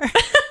where you are.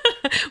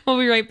 We'll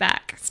be right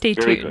back. Stay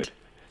Very tuned.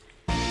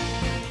 good.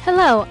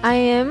 Hello, I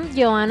am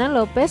Joanna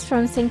Lopez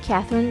from St.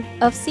 Catherine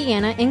of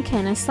Siena in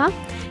Kennesaw.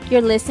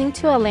 You're listening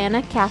to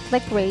Atlanta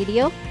Catholic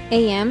Radio,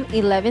 AM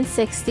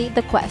 1160,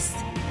 The Quest.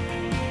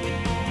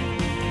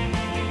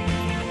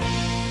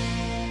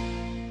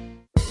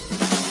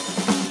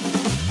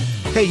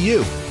 Hey,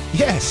 you.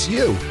 Yes,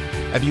 you.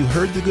 Have you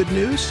heard the good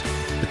news?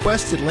 The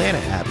Quest Atlanta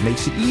app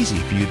makes it easy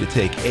for you to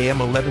take AM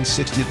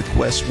 1160 The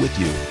Quest with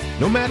you,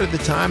 no matter the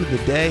time of the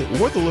day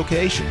or the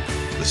location.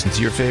 Listen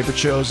to your favorite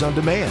shows on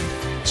demand.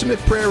 Submit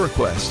prayer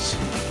requests,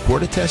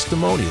 record a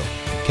testimonial,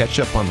 and catch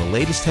up on the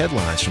latest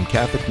headlines from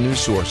Catholic news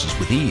sources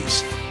with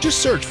ease. Just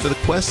search for The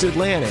Quest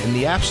Atlanta in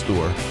the App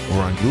Store or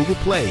on Google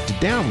Play to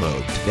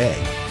download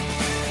today.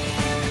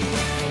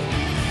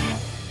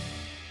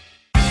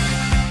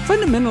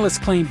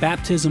 Fundamentalists claim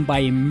baptism by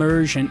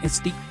immersion is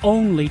the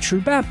only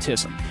true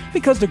baptism,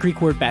 because the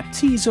Greek word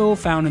baptizo,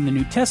 found in the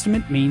New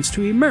Testament, means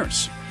to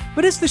immerse.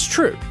 But is this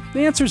true?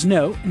 The answer is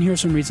no, and here are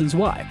some reasons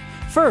why.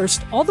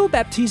 First, although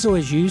baptizo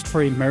is used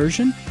for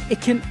immersion, it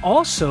can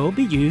also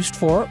be used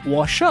for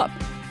wash up,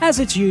 as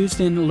it's used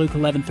in Luke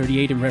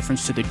 11:38 in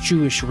reference to the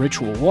Jewish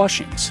ritual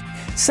washings.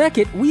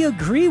 Second, we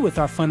agree with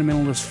our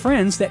fundamentalist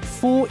friends that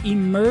full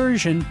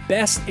immersion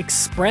best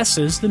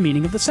expresses the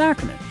meaning of the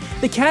sacrament.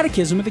 The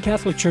Catechism of the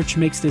Catholic Church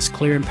makes this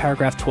clear in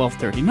paragraph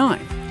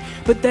 1239.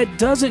 But that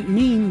doesn't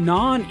mean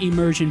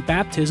non-immersion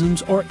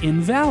baptisms are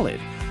invalid.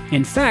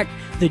 In fact,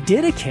 the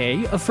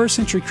Didache, a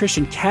first-century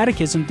Christian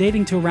catechism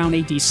dating to around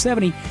AD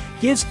 70,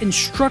 gives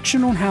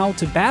instruction on how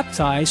to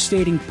baptize,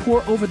 stating,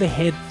 pour over the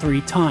head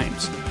 3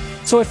 times.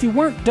 So if you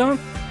weren't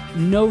dunked,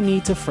 no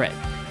need to fret.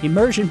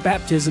 Immersion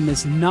baptism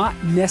is not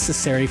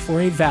necessary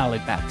for a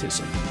valid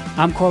baptism.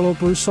 I'm Carlo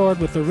Broussard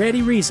with the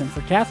ready reason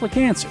for Catholic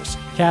Answers,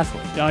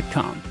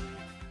 Catholic.com.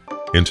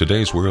 In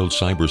today's world,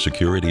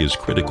 cybersecurity is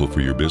critical for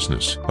your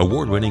business.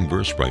 Award-winning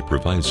Versprite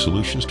provides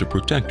solutions to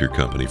protect your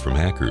company from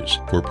hackers.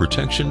 For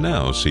protection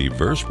now, see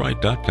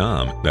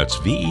Versprite.com. That's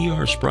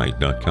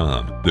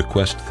VERsprite.com. The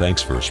Quest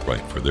thanks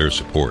Versprite for their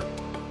support.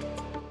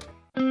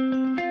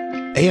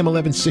 AM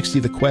 1160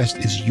 The Quest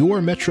is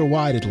your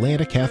metro-wide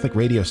Atlanta Catholic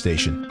radio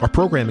station. Our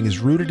programming is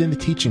rooted in the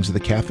teachings of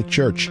the Catholic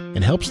Church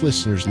and helps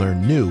listeners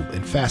learn new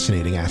and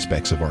fascinating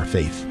aspects of our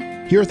faith.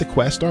 Here at The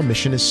Quest, our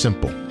mission is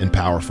simple and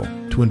powerful: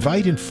 to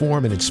invite,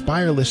 inform, and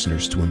inspire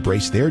listeners to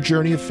embrace their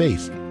journey of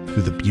faith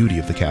through the beauty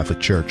of the Catholic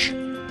Church.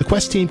 The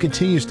Quest team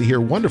continues to hear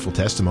wonderful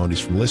testimonies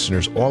from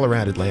listeners all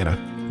around Atlanta.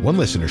 One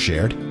listener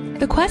shared,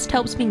 The Quest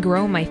helps me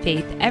grow my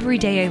faith every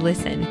day I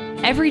listen.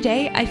 Every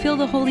day, I feel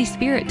the Holy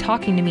Spirit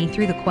talking to me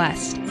through the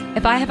Quest.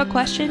 If I have a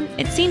question,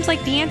 it seems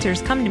like the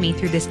answers come to me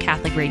through this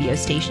Catholic radio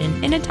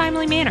station in a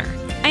timely manner.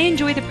 I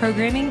enjoy the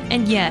programming,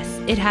 and yes,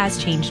 it has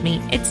changed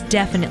me. It's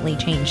definitely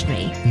changed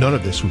me. None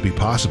of this would be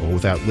possible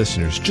without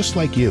listeners just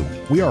like you.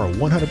 We are a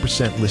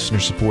 100%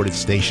 listener-supported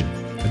station.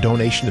 A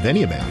donation of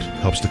any amount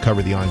helps to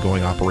cover the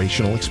ongoing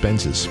operational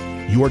expenses.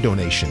 Your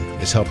donation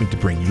is helping to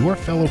bring your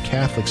fellow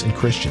Catholics and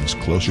Christians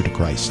closer to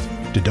Christ.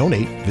 To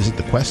donate, visit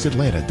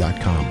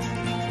thequestatlanta.com.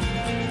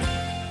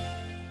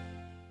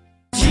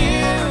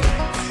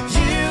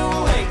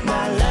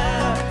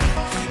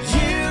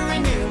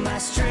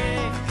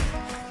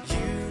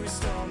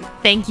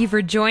 Thank you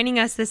for joining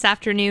us this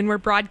afternoon. We're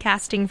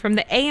broadcasting from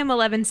the AM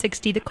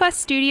 1160 The Quest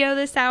studio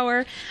this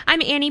hour.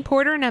 I'm Annie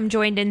Porter, and I'm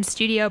joined in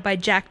studio by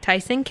Jack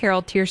Tyson,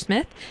 Carol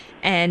Tearsmith,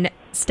 and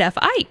Steph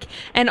Ike.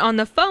 And on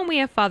the phone, we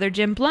have Father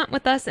Jim Blunt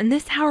with us. And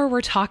this hour, we're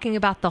talking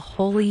about the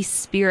Holy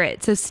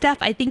Spirit. So, Steph,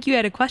 I think you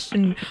had a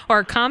question or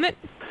a comment?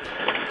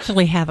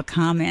 Actually have a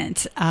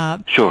comment.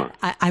 Sure.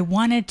 I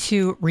wanted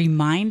to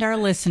remind our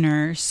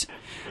listeners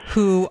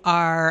who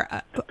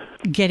are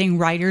getting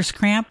writer's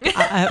cramp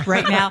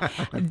right now.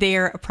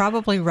 They're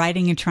probably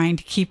writing and trying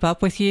to keep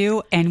up with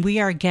you, and we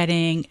are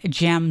getting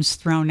gems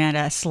thrown at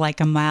us like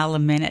a mile a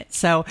minute.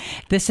 So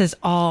this has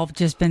all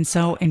just been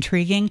so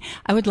intriguing.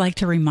 I would like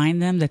to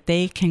remind them that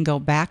they can go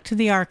back to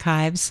the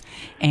archives,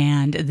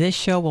 and this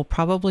show will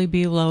probably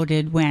be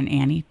loaded when,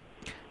 Annie?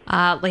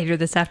 Later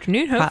this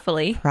afternoon,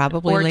 hopefully.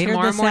 Probably or later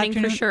tomorrow this morning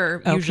afternoon. for sure,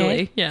 Okay.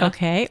 usually. Yeah.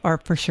 Okay,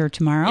 or for sure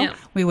tomorrow, Yeah.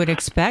 we would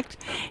expect.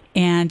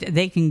 And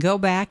they can go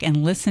back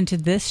and listen to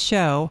this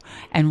show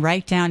and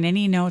write down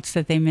any notes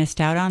that they missed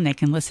out on. They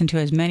can listen to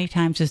as many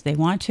times as they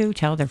want to,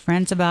 tell their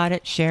friends about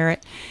it, share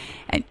it.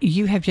 And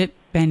you have just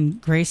been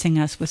gracing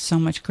us with so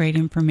much great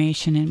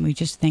information, and we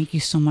just thank you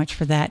so much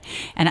for that.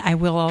 And I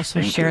will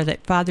also share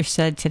that Father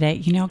said today,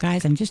 you know,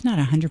 guys, I'm just not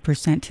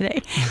 100%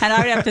 today. And I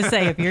would have to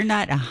say, if you're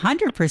not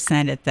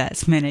 100% at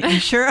this minute, you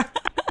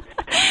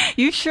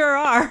sure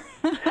are.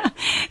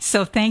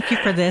 So thank you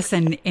for this,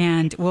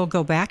 and we'll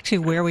go back to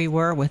where we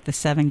were with the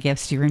 7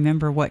 gifts. Do you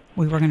remember what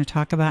we were going to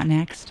talk about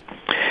next?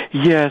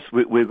 Yes,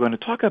 we're going to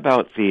talk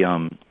about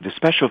the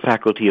special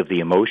faculty of the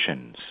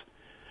emotions.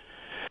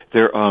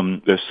 They're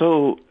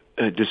so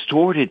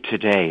distorted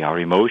today, our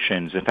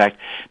emotions. In fact,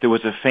 there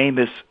was a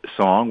famous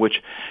song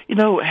which, you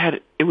know,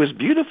 it was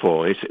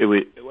beautiful. It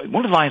was,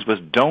 one of the lines was,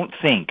 "Don't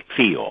think,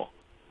 feel.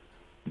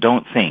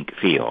 Don't think,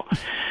 feel."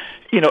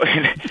 You know,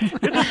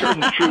 there's a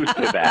certain truth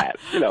to that.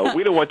 You know,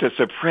 we don't want to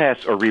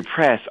suppress or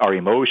repress our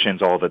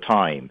emotions all the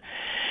time.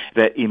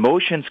 That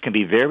emotions can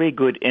be very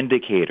good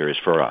indicators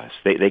for us.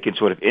 They can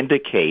sort of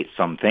indicate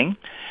something,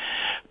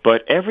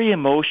 but every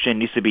emotion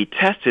needs to be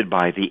tested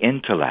by the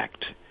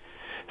intellect.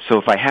 So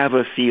if I have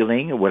a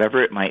feeling,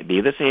 whatever it might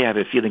be, let's say I have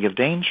a feeling of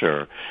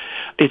danger,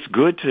 it's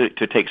good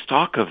to take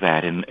stock of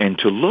that and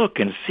to look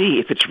and see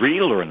if it's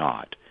real or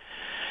not.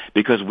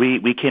 Because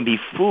we can be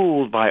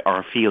fooled by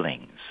our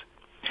feelings.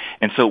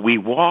 And so we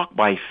walk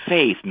by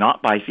faith,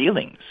 not by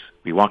feelings.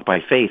 We walk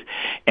by faith.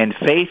 And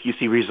faith, you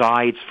see,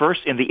 resides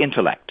first in the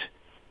intellect.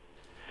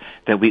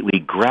 That we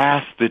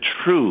grasp the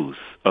truth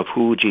of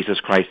who Jesus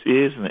Christ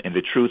is and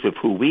the truth of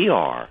who we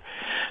are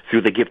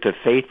through the gift of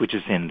faith, which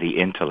is in the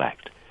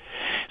intellect.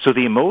 So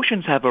the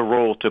emotions have a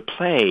role to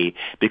play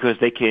because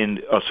they can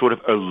sort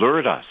of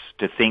alert us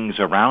to things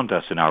around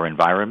us in our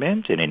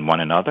environment and in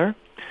one another.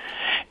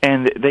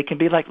 And they can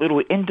be like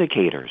little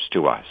indicators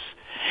to us.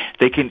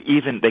 They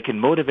can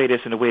motivate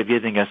us in a way of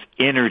giving us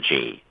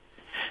energy.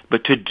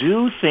 But to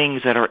do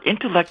things that our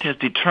intellect has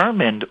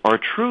determined are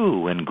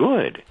true and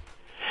good,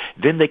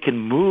 then they can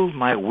move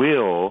my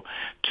will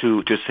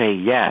to say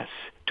yes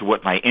to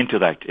what my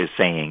intellect is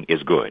saying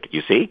is good,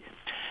 you see?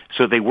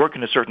 So they work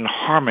in a certain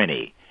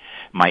harmony.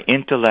 My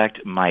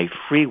intellect, my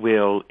free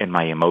will, and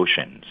my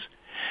emotions.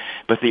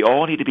 But they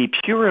all need to be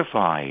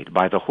purified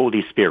by the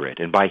Holy Spirit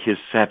and by His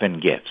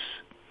 7 gifts.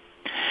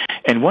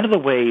 And one of the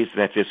ways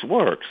that this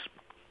works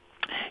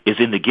is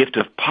in the gift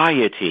of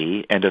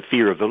piety and of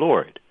fear of the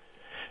Lord.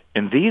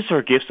 And these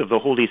are gifts of the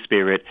Holy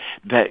Spirit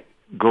that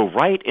go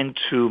right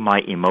into my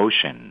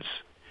emotions.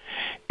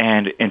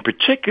 And in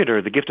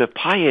particular, the gift of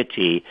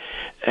piety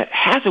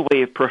has a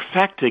way of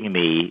perfecting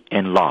me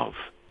in love.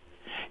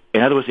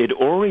 In other words, it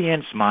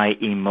orients my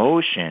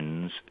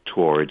emotions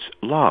towards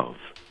love.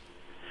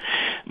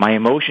 My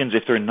emotions,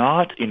 if they're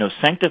not,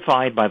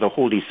 sanctified by the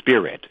Holy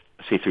Spirit,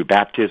 say through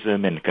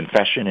baptism and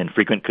confession and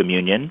frequent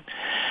communion,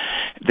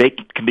 they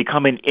can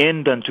become an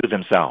end unto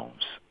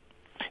themselves.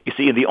 You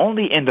see, the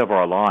only end of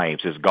our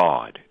lives is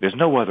God. There's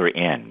no other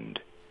end.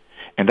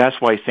 And that's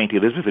why St.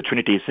 Elizabeth of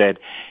Trinity said,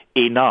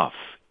 enough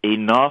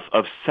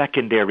of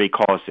secondary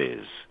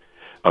causes,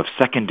 of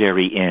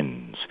secondary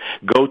ends.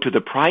 Go to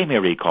the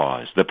primary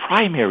cause, the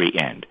primary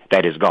end,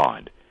 that is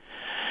God.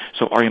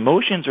 So our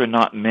emotions are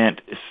not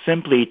meant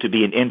simply to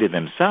be an end in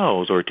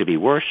themselves or to be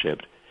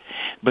worshipped,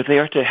 but they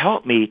are to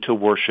help me to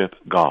worship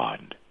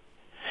God.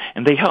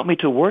 And they help me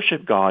to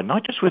worship God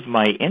not just with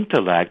my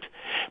intellect,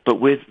 but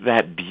with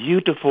that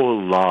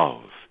beautiful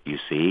love, you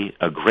see,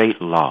 a great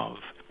love.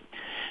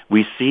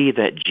 We see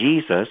that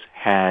Jesus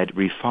had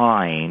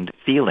refined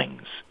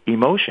feelings,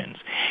 emotions.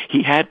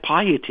 He had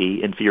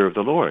piety and fear of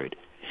the Lord.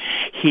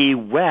 He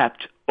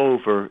wept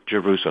over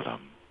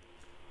Jerusalem.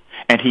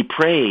 And he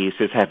praised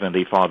his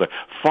heavenly Father.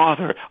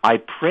 Father, I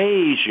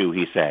praise you,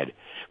 he said.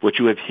 What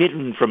you have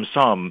hidden from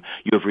some,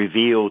 you have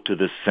revealed to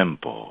the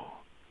simple,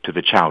 to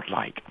the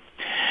childlike.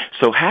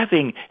 So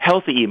having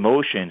healthy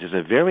emotions is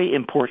a very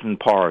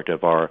important part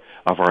of our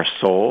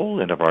soul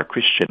and of our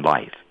Christian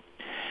life.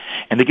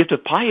 And the gift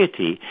of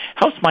piety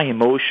helps my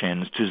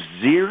emotions to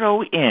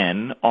zero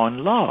in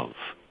on love.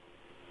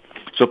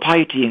 So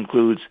piety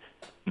includes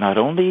not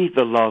only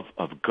the love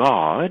of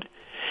God,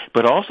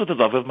 but also the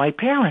love of my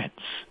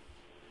parents.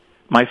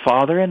 My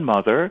father and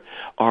mother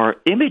are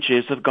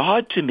images of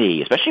God to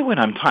me, especially when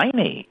I'm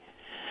tiny.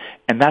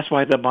 And that's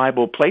why the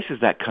Bible places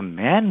that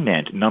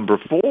commandment, number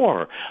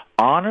 4,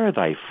 honor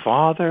thy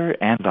father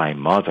and thy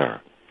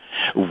mother,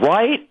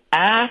 right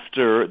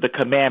after the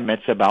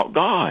commandments about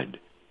God.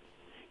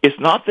 It's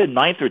not the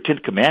 9th or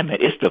 10th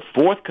commandment, it's the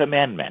 4th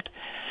commandment.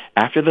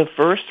 After the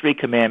first 3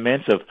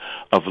 commandments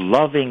of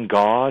loving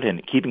God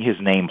and keeping his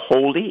name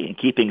holy and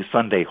keeping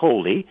Sunday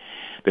holy,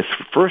 the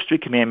first 3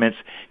 commandments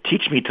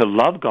teach me to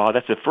love God.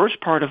 That's the first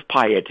part of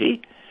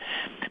piety.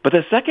 But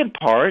the second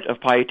part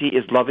of piety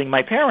is loving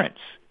my parents,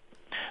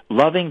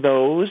 loving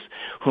those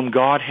whom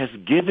God has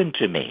given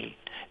to me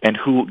and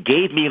who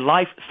gave me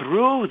life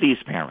through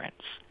these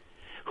parents,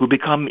 who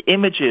become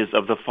images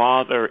of the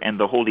Father and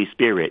the Holy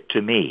Spirit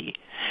to me.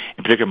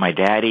 In particular, my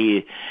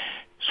daddy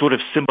sort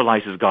of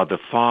symbolizes God the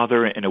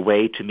Father in a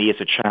way to me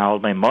as a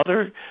child. My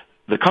mother,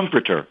 the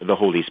Comforter, the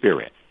Holy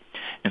Spirit.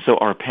 And so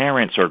our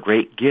parents are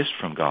great gifts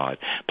from God.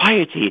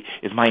 Piety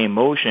is my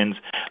emotions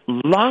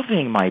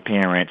loving my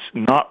parents,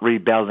 not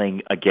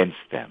rebelling against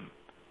them.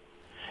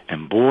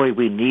 And boy,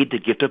 we need the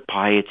gift of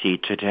piety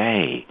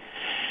today,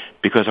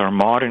 because our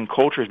modern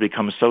culture has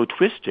become so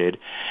twisted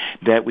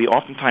that we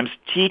oftentimes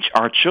teach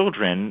our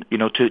children,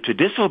 to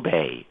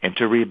disobey and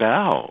to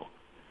rebel,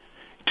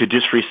 to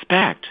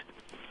disrespect.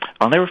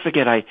 I'll never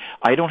forget,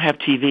 I don't have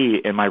TV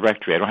in my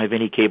rectory. I don't have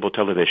any cable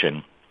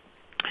television.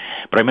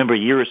 But I remember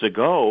years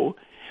ago,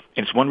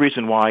 and it's one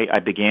reason why I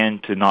began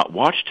to not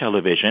watch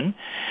television,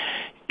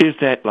 is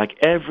that like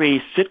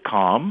every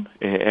sitcom,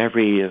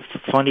 every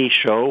funny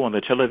show on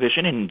the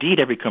television, and indeed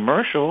every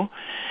commercial,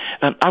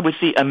 I would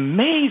see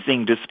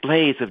amazing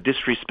displays of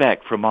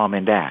disrespect from mom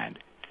and dad.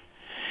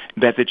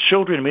 That the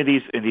children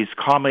in these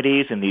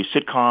comedies and these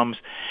sitcoms,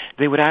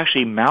 they would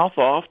actually mouth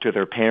off to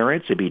their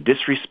parents and be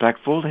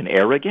disrespectful and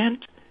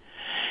arrogant.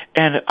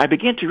 And I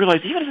began to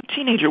realize, even as a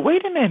teenager,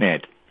 wait a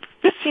minute,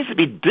 this seems to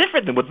be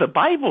different than what the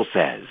Bible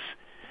says.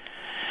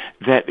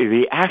 That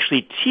they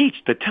actually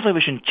the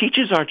television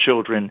teaches our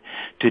children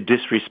to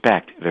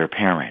disrespect their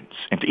parents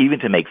and even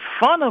to make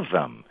fun of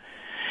them.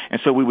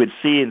 And so we would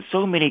see in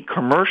so many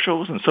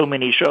commercials and so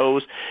many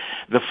shows,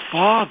 the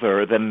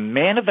father, the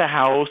man of the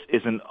house,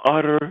 is an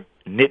utter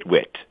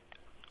nitwit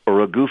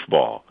or a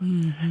goofball.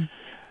 Mm-hmm.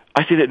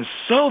 I see that in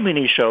so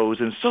many shows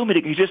and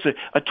he's just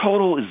a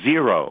total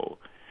zero.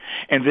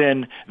 And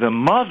then the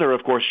mother,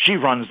 of course, she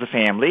runs the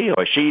family,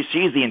 or she's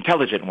the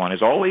intelligent one,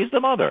 is always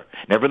the mother,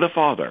 never the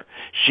father.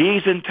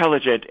 She's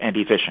intelligent and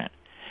efficient.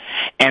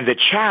 And the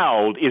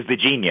child is the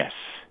genius.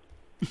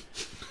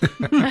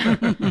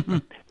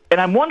 And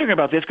I'm wondering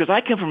about this because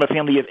I come from a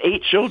family of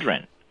 8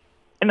 children.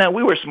 And now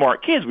we were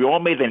smart kids. We all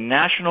made the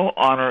National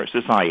Honor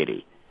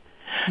Society.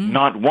 Mm-hmm.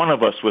 Not one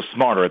of us was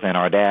smarter than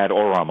our dad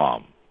or our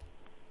mom.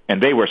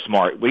 And they were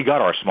smart. We got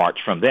our smarts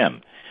from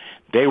them.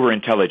 They were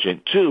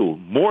intelligent, too,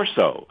 more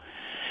so.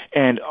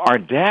 And our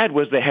dad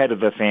was the head of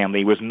the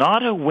family, was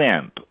not a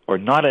wimp or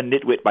not a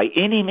nitwit by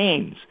any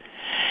means.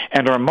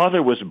 And our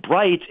mother was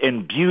bright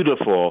and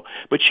beautiful,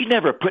 but she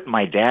never put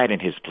my dad in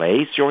his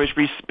place. She always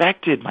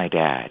respected my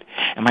dad.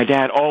 And my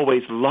dad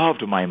always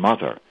loved my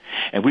mother.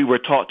 And we were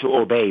taught to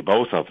obey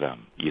both of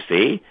them, you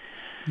see?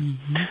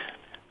 Mm-hmm.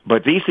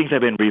 But these things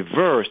have been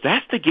reversed.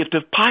 That's the gift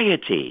of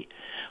piety.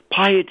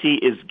 Piety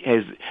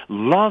is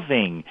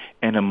loving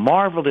in a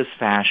marvelous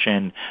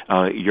fashion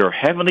your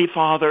heavenly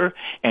Father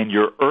and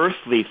your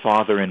earthly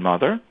father and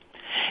mother.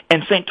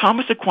 And St.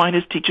 Thomas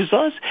Aquinas teaches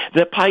us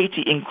that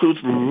piety includes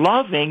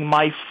loving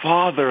my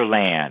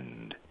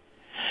fatherland.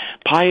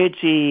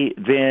 Piety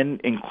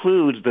then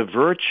includes the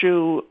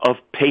virtue of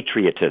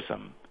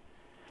patriotism.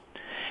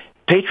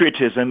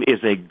 Patriotism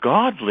is a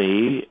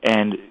godly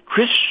and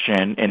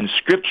Christian and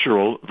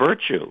scriptural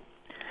virtue.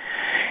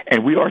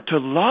 And we are to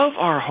love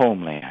our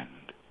homeland.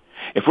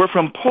 If we're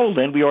from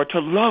Poland, we are to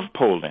love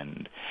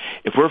Poland.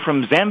 If we're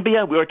from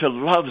Zambia, we are to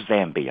love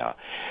Zambia.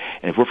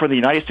 And if we're from the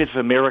United States of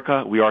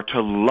America, we are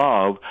to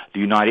love the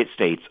United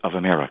States of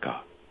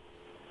America.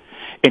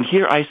 And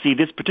here I see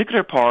this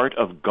particular part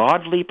of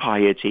godly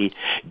piety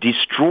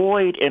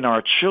destroyed in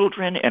our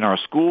children, in our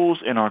schools,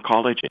 in our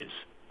colleges.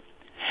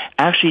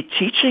 Actually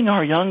teaching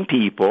our young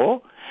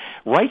people,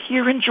 right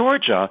here in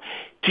Georgia,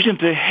 teach them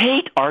to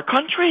hate our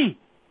country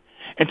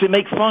and to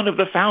make fun of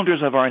the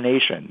founders of our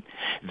nation.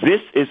 This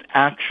is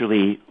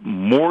actually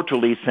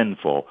mortally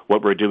sinful,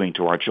 what we're doing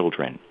to our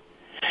children.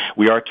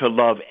 We are to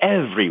love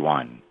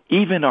everyone,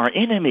 even our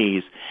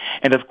enemies,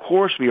 and of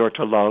course we are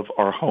to love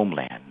our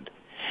homeland.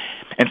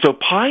 And so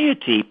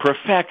piety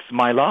perfects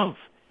my love.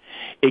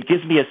 It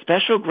gives me a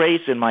special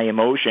grace in my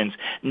emotions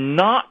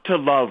not to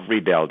love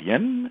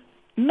rebellion,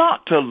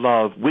 not to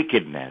love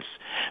wickedness,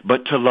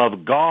 but to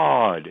love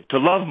God, to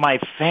love my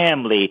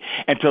family,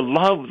 and to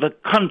love the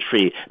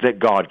country that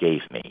God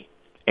gave me.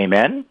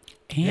 Amen?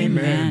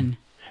 Amen.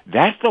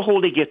 That's the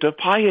holy gift of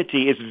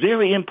piety. It's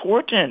very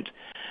important.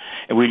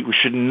 And we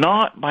should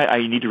not,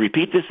 I need to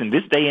repeat this, in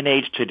this day and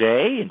age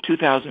today, in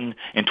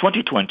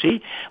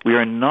 2020, we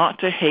are not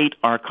to hate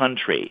our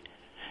country.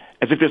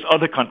 as if there's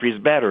other countries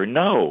better.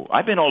 No,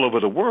 I've been all over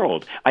the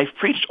world. I've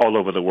preached all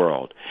over the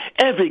world.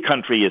 Every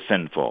country is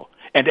sinful,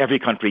 and every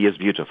country is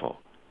beautiful.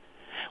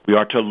 We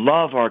are to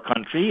love our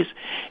countries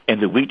and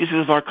the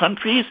weaknesses of our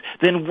countries,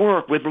 then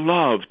work with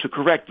love to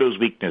correct those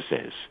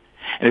weaknesses.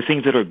 And the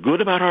things that are good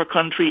about our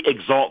country,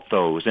 exalt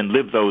those and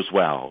live those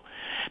well.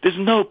 There's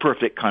no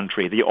perfect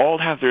country. They all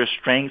have their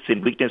strengths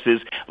and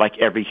weaknesses like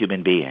every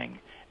human being.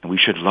 And we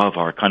should love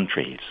our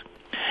countries.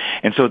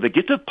 And so the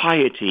gift of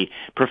piety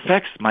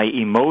perfects my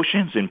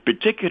emotions, in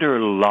particular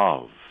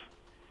love.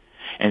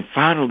 And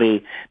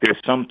finally,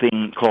 there's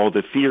something called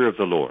the fear of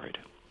the Lord.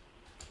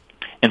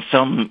 And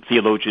some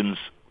theologians,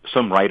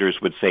 some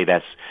writers would say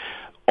that's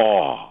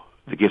awe,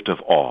 the gift of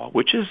awe,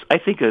 which is, I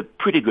think, a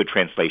pretty good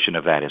translation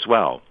of that as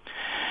well.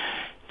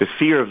 The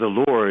fear of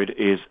the Lord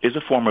is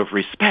a form of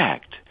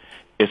respect.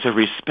 It's a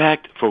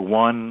respect for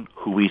one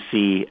who we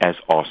see as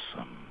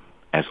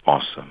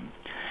awesome.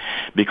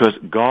 Because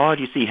God,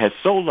 you see, has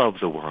so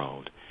loved the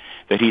world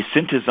that he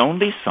sent his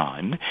only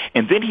Son,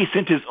 and then he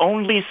sent his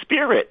only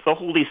Spirit, the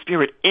Holy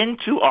Spirit,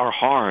 into our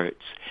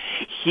hearts.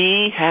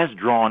 He has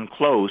drawn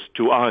close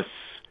to us.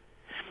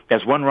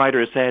 As one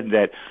writer said,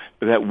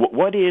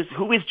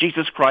 who is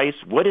Jesus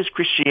Christ? What is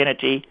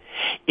Christianity?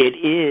 It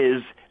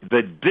is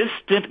the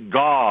distant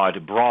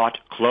God brought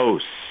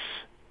close.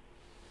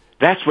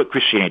 That's what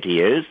Christianity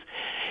is.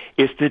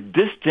 It's the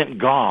distant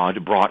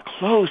God brought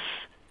close.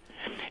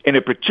 In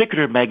a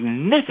particular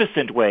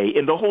magnificent way,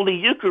 in the Holy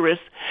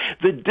Eucharist,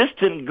 the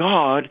distant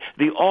God,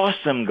 the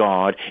awesome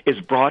God, is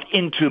brought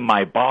into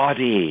my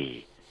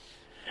body.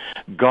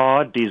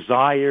 God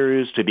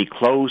desires to be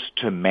close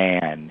to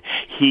man.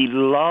 He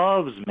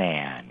loves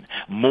man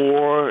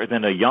more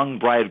than a young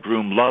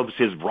bridegroom loves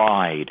his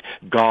bride.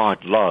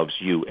 God loves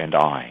you and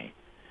I.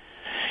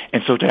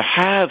 And so to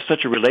have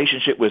such a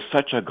relationship with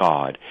such a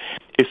God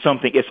is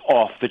something, it's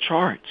off the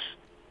charts.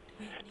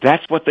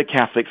 That's what the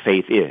Catholic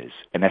faith is,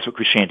 and that's what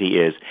Christianity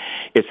is.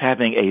 It's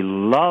having a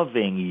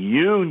loving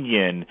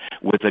union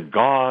with the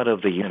God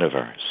of the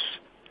universe.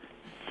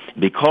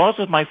 Because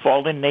of my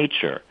fallen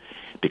nature,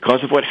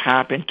 because of what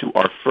happened to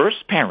our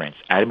first parents,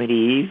 Adam and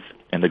Eve,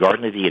 in the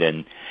Garden of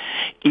Eden,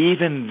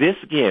 even this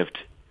gift,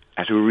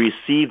 as we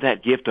receive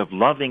that gift of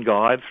loving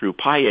God through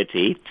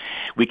piety,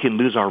 we can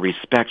lose our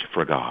respect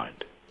for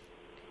God.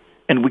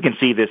 And we can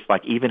see this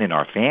like even in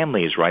our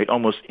families, right?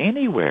 Almost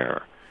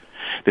anywhere.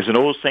 There's an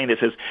old saying that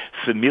says,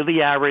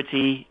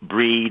 familiarity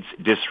breeds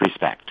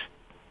disrespect.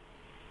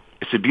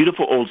 It's a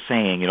beautiful old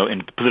saying,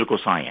 in political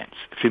science.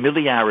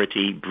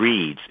 Familiarity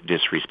breeds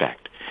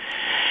disrespect.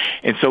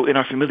 And so in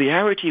our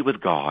familiarity with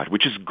God,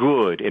 which is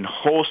good and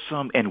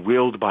wholesome and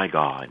willed by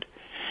God,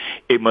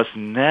 it must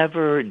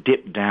never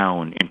dip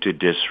down into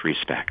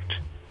disrespect.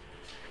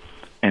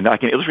 And I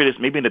can illustrate this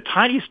maybe in a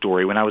tiny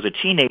story. When I was a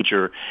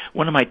teenager,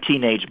 one of my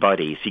teenage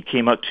buddies, he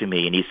came up to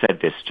me and he said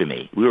this to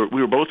me. We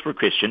were both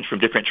Christians from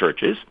different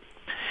churches.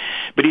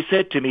 But he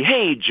said to me,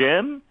 "Hey,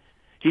 Jim,"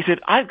 he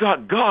said, "I've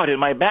got God in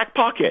my back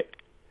pocket."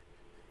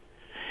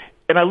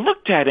 And I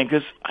looked at him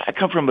because I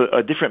come from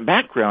a different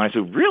background. I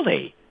said,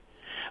 "Really?"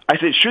 I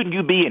said, "Shouldn't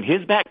you be in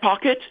his back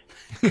pocket?"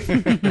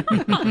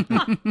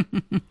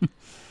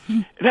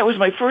 That was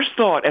my first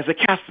thought as a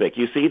Catholic,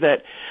 you see,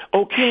 that,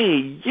 okay,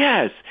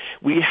 yes,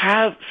 we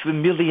have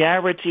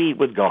familiarity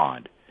with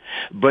God,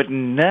 but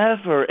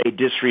never a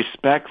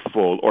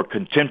disrespectful or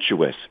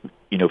contemptuous,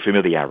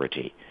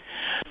 familiarity.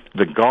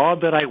 The God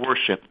that I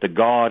worship, the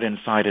God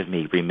inside of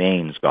me,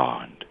 remains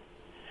God.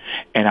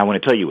 And I want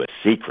to tell you a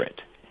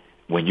secret.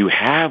 When you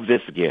have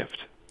this gift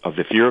of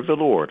the fear of the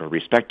Lord or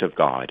respect of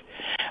God,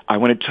 I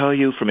want to tell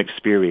you from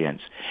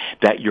experience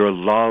that your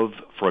love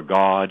for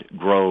God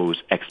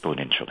grows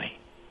exponentially.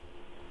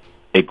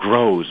 It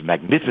grows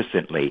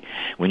magnificently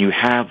when you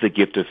have the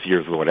gift of fear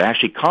of the Lord. It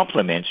actually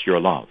complements your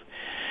love.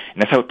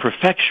 And that's how it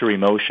perfects your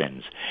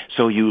emotions.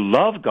 So you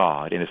love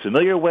God in a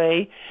familiar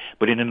way,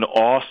 but in an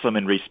awesome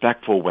and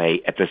respectful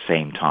way at the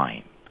same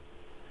time.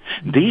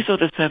 These are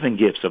the 7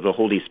 gifts of the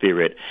Holy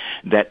Spirit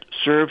that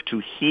serve to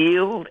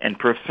heal and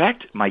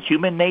perfect my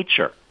human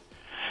nature,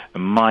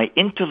 my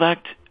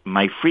intellect,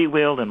 my free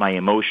will, and my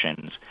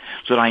emotions,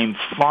 so that I am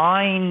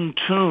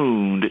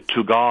fine-tuned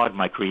to God,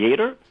 my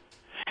Creator,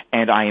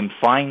 and I am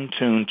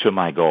fine-tuned to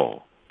my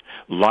goal.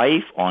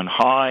 Life on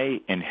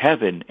high in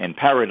heaven and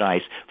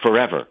paradise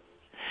forever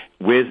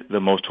with the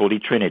most holy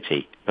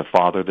Trinity, the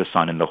Father, the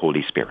Son, and the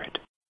Holy Spirit.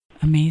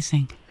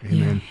 Amazing.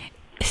 Amen.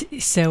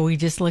 So we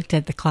just looked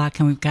at the clock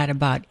and we've got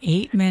about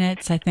 8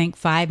 minutes, I think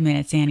 5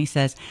 minutes, Annie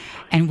says.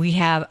 And we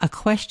have a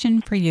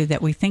question for you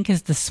that we think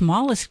is the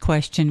smallest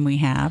question we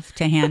have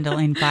to handle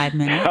in 5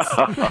 minutes.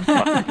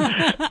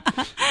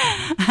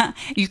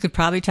 You could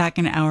probably talk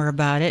an hour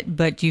about it,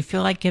 but do you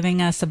feel like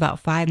giving us about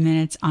 5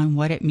 minutes on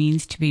what it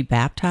means to be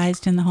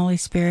baptized in the Holy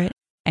Spirit?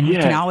 And we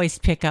can always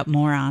pick up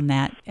more on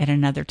that at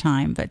another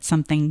time, but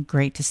something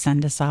great to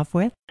send us off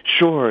with?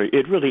 Sure,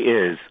 it really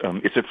is.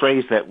 It's a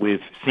phrase that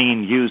we've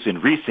seen used in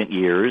recent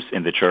years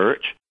in the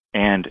church,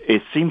 and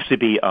it seems to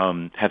be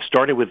have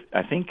started with,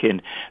 I think,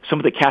 in some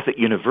of the Catholic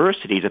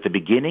universities at the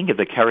beginning of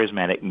the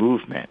charismatic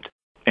movement.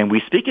 And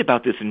we speak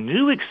about this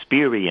new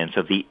experience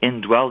of the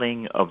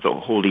indwelling of the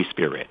Holy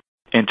Spirit.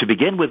 And to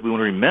begin with, we want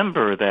to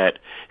remember that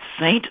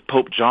Saint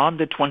Pope John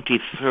the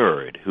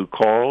 23rd, who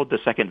called the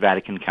Second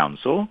Vatican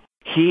Council,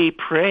 he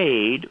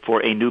prayed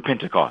for a new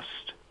Pentecost.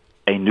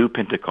 A new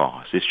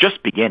Pentecost. It's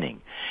just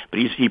beginning. But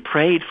he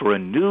prayed for a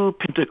new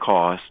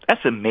Pentecost.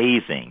 That's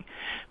amazing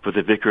for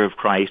the Vicar of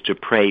Christ to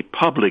pray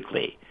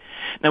publicly.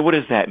 Now, what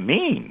does that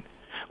mean?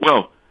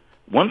 Well,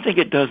 one thing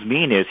it does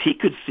mean is he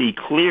could see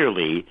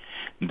clearly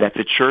that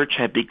the church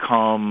had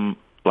become,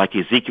 like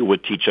Ezekiel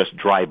would teach us,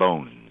 dry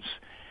bones.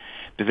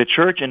 That the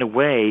church, in a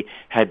way,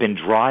 had been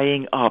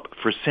drying up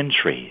for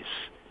centuries.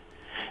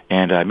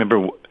 And I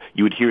remember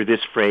you would hear this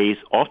phrase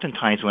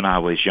oftentimes when I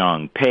was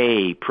young: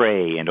 pay,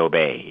 pray, and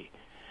obey.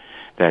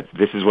 That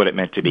this is what it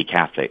meant to be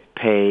Catholic: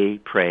 pay,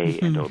 pray,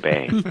 and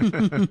obey.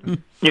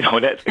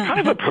 That's kind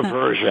of a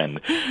perversion.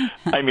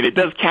 I mean, it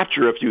does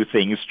capture a few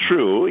things,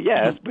 true,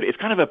 yes, but it's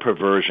kind of a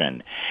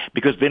perversion,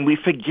 because then we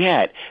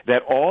forget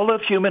that all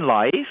of human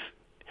life,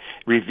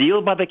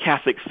 revealed by the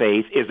Catholic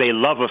faith, is a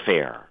love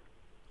affair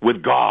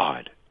with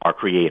God, our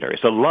Creator.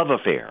 It's a love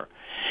affair.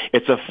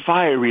 It's a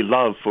fiery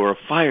love for a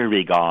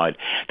fiery God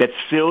that's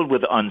filled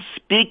with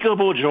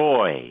unspeakable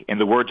joy. In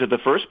the words of the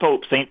first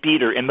Pope, St.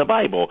 Peter, in the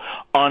Bible,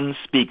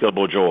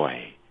 unspeakable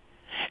joy.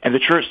 And the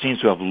church seems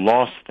to have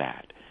lost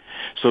that.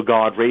 So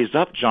God raised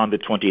up John the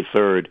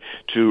 23rd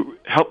to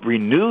help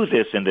renew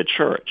this in the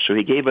church. So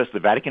he gave us the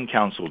Vatican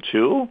Council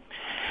II,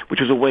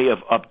 which was a way of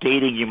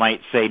updating, you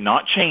might say,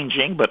 not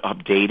changing, but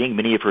updating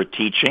many of her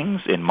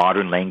teachings in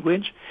modern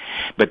language.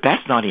 But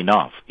that's not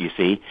enough, you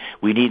see.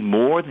 We need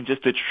more than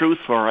just the truth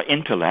for our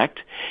intellect.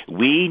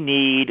 We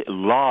need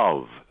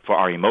love for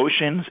our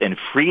emotions and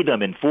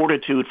freedom and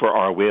fortitude for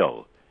our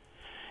will.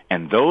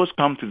 And those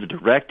come through the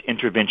direct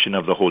intervention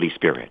of the Holy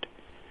Spirit.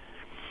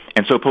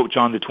 And so Pope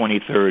John the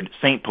 23rd,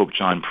 St. Pope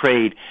John,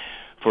 prayed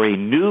for a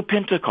new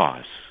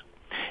Pentecost.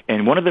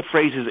 And one of the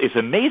phrases, it's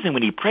amazing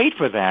when he prayed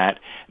for that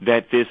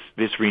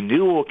this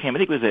renewal came, I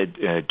think it was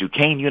at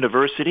Duquesne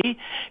University.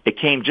 It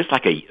came just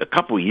like a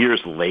couple years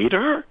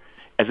later,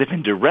 as if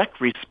in direct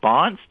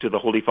response to the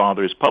Holy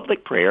Father's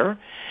public prayer.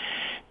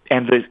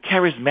 And the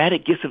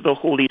charismatic gifts of the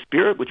Holy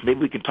Spirit, which maybe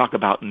we can talk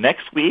about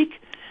next week,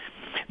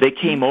 they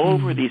came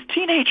over these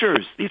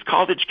teenagers, these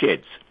college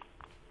kids.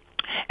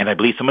 And I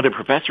believe some of the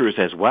professors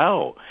as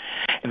well.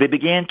 And they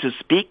began to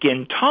speak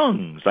in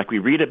tongues, like we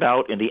read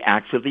about in the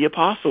Acts of the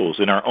Apostles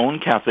in our own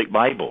Catholic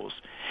Bibles,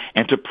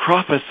 and to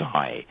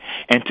prophesy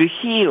and to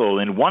heal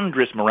in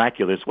wondrous,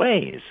 miraculous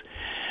ways.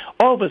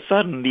 All of a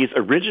sudden, these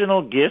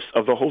original gifts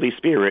of the Holy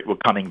Spirit were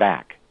coming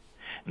back.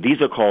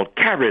 These are called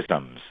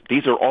charisms.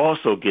 These are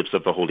also gifts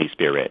of the Holy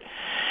Spirit.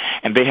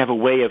 And they have a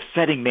way of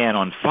setting man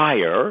on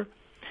fire.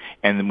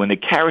 And when the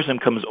charism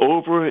comes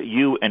over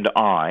you and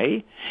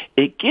I,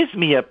 it gives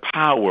me a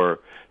power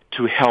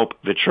to help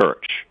the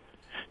church,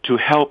 to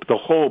help the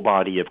whole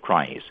body of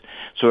Christ.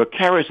 So a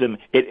charism,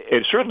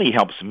 it certainly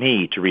helps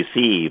me to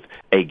receive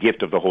a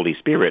gift of the Holy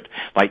Spirit,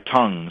 like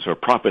tongues or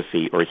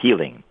prophecy or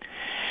healing.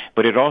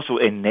 But it also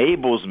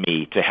enables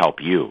me to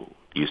help you,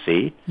 you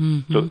see?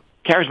 Mm-hmm. So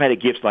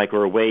charismatic gifts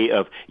are a way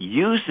of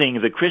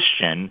using the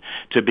Christian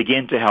to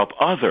begin to help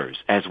others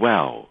as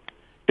well.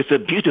 It's a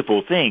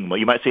beautiful thing. Well,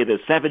 you might say the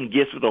 7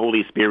 gifts of the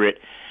Holy Spirit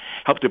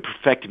help to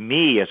perfect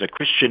me as a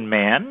Christian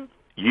man,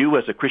 you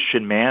as a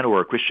Christian man or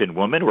a Christian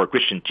woman or a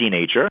Christian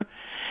teenager.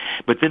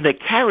 But then the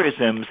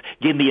charisms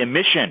give me a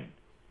mission.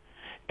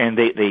 And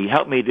they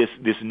help me,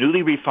 this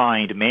newly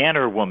refined man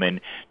or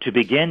woman, to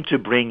begin to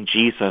bring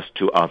Jesus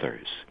to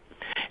others.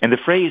 And the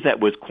phrase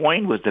that was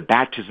coined was the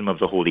baptism of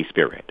the Holy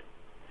Spirit.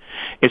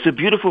 It's a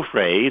beautiful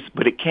phrase,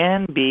 but it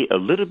can be a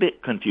little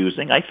bit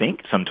confusing, I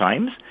think,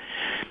 sometimes,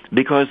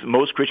 because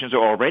most Christians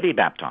are already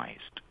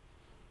baptized,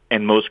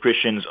 and most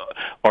Christians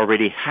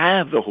already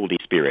have the Holy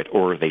Spirit,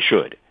 or they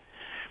should,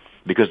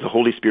 because the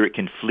Holy Spirit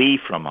can flee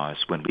from us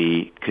when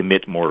we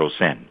commit mortal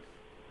sin.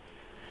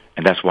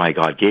 And that's why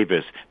God gave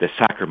us the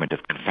sacrament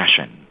of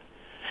confession.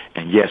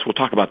 And yes, we'll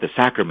talk about the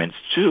sacraments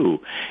too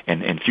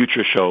in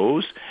future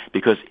shows,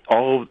 because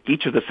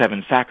each of the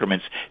 7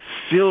 sacraments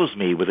fills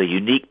me with a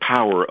unique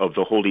power of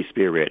the Holy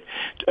Spirit,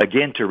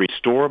 again, to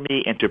restore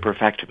me and to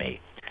perfect me.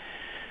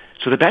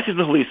 So the baptism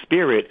of the Holy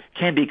Spirit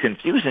can be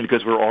confusing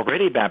because we're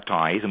already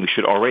baptized and we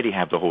should already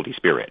have the Holy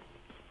Spirit.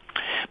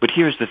 But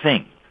here's the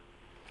thing,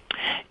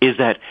 is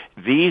that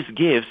these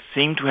gifts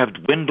seem to have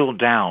dwindled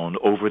down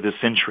over the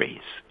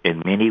centuries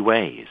in many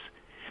ways.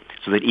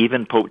 So that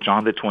even Pope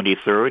John the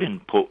 23rd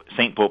and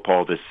St. Pope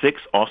Paul VI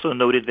also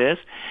noted this,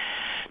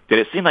 that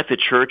it seemed like the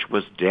church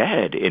was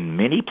dead in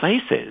many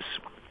places.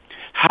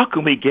 How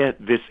can we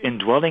get this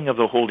indwelling of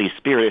the Holy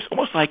Spirit? It's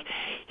almost like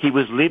he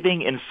was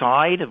living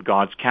inside of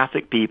God's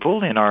Catholic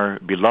people and our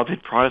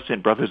beloved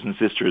Protestant brothers and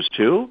sisters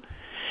too.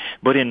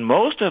 But in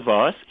most of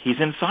us, he's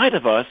inside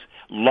of us,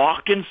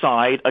 locked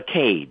inside a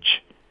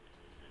cage.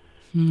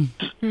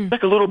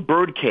 Like a little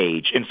bird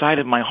cage inside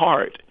of my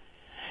heart.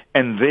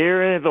 And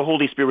there the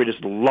Holy Spirit is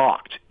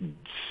locked,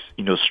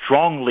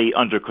 strongly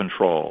under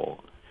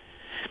control.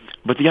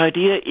 But the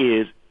idea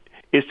is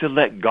to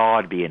let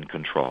God be in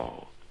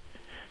control.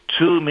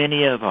 too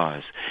many of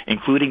us,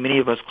 including many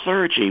of us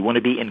clergy, want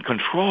to be in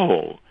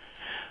control.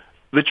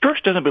 The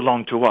church doesn't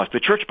belong to us. The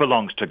church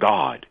belongs to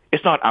God.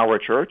 It's not our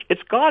church.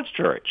 It's God's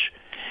church.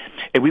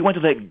 And we want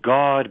to let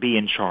God be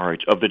in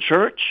charge of the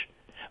church,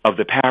 of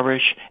the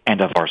parish,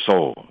 and of our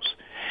souls.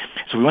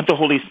 So we want the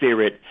Holy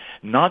Spirit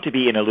not to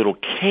be in a little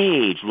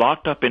cage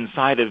locked up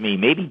inside of me,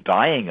 maybe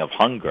dying of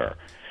hunger,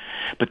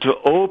 but to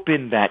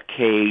open that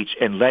cage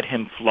and let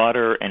him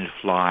flutter and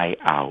fly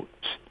out.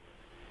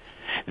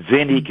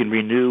 Then he can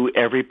renew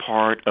every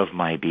part of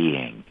my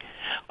being.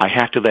 I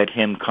have to let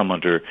him come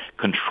under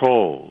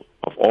control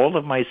of all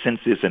of my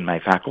senses and my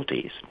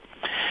faculties.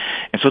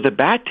 And so the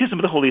baptism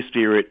of the Holy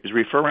Spirit is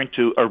referring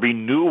to a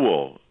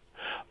renewal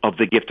of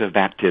the gift of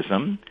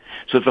baptism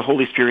so that the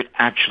Holy Spirit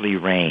actually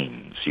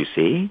reigns, you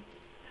see?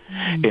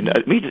 And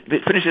let me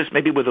finish this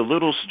maybe with a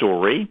little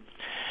story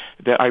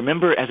that I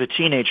remember as a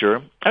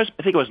teenager. I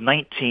think I was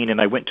 19, and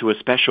I went to a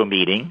special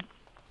meeting,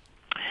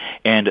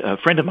 and a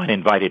friend of mine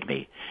invited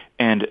me.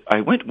 And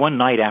I went one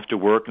night after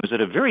work, and it was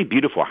at a very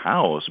beautiful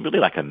house, really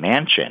like a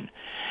mansion.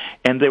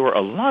 And there were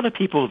a lot of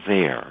people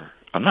there.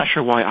 I'm not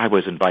sure why I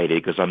was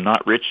invited, because I'm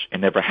not rich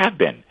and never have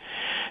been.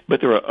 But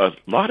there were a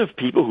lot of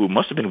people who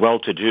must have been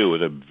well-to-do. It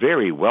was a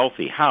very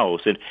wealthy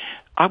house, and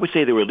I would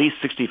say there were at least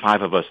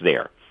 65 of us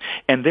there.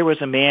 And there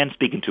was a man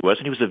speaking to us,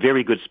 and he was a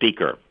very good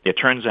speaker. It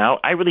turns out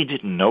I really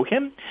didn't know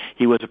him.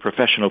 He was a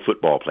professional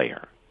football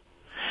player.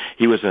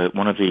 He was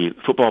one of the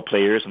football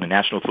players in the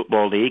National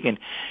Football League, and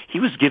he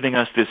was giving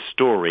us this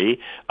story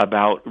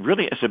about,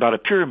 really, it's about a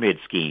pyramid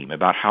scheme,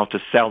 about how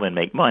to sell and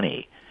make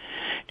money.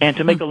 And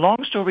to make a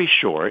long story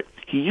short,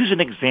 he used an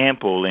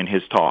example in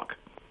his talk.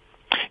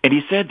 And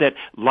he said that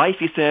life,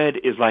 he said,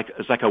 is like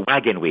a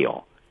wagon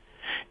wheel.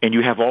 And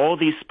you have all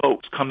these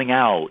spokes coming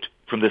out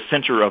from the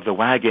center of the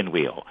wagon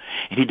wheel.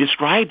 And he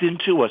described them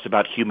to us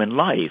about human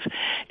life.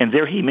 And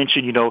there he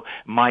mentioned,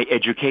 my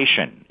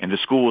education and the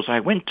schools I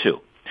went to.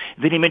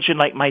 Then he mentioned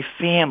like my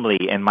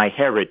family and my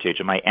heritage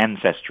and my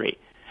ancestry.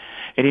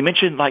 And he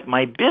mentioned like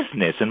my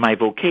business and my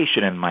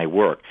vocation and my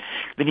work.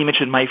 Then he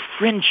mentioned my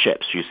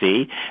friendships, you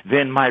see,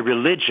 then my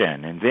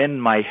religion, and then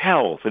my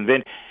health.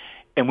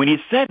 And when he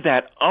said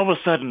that, all of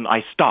a sudden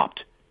I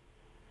stopped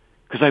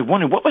because I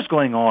wondered what was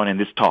going on in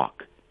this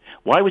talk.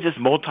 Why was this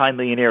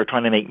multimillionaire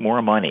trying to make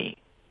more money?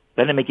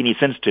 That didn't make any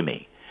sense to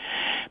me.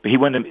 But he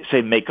wanted to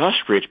say make us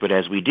rich, but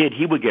as we did,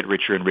 he would get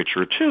richer and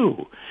richer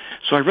too.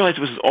 So I realized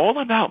it was all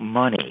about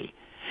money.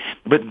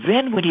 But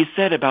then when he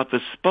said about the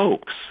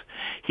spokes,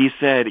 he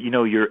said,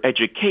 your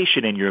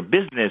education and your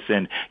business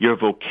and your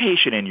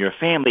vocation and your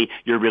family,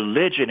 your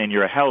religion and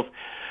your health.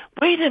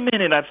 Wait a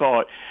minute, I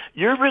thought.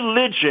 Your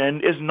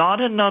religion is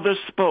not another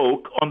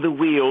spoke on the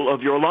wheel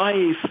of your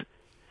life.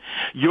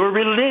 Your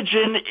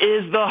religion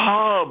is the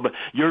hub.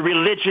 Your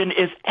religion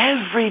is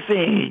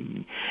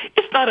everything.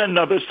 It's not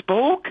another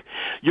spoke.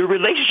 Your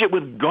relationship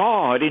with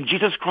God in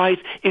Jesus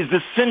Christ is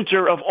the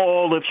center of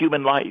all of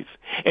human life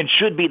and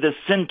should be the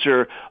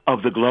center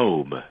of the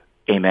globe.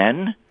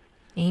 Amen?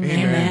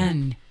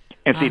 Amen.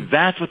 And see,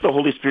 that's what the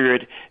Holy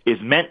Spirit is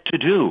meant to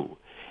do.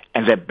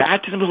 And the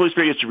baptism of the Holy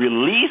Spirit is to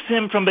release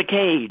him from the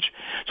cage.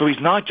 So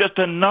he's not just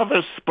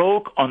another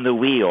spoke on the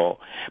wheel,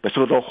 but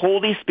so the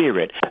Holy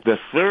Spirit, the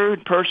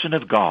third person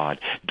of God,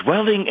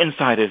 dwelling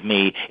inside of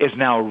me, is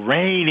now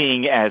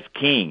reigning as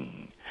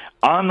king.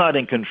 I'm not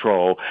in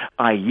control.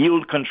 I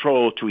yield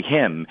control to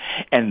him.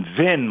 And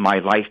then my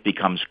life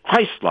becomes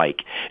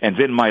Christ-like. And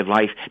then my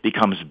life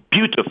becomes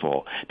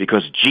beautiful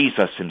because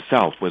Jesus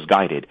himself was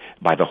guided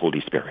by the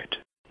Holy Spirit.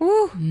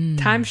 Woo.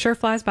 Time sure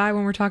flies by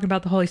when we're talking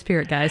about the Holy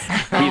Spirit, guys. Oh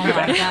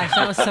my gosh,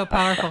 that was so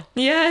powerful.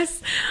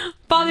 Yes.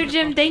 Father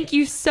Jim, thank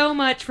you so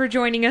much for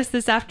joining us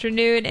this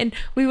afternoon, and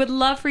we would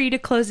love for you to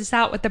close us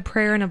out with a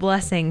prayer and a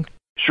blessing.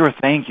 Sure,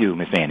 thank you,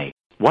 Miss Annie.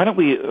 Why don't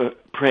we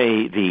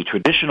pray the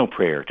traditional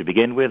prayer to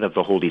begin with of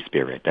the Holy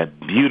Spirit,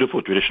 that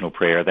beautiful traditional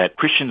prayer that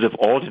Christians of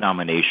all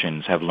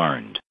denominations have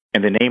learned.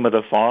 In the name of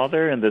the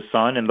Father, and the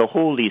Son, and the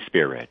Holy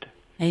Spirit.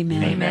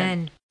 Amen.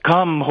 Amen.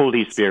 Come,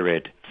 Holy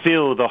Spirit,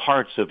 fill the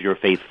hearts of your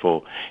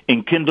faithful,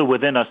 and kindle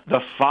within us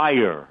the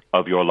fire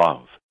of your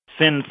love.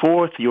 Send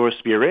forth your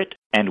Spirit,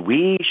 and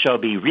we shall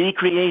be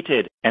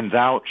recreated, and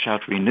thou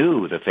shalt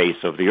renew the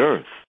face of the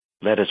earth.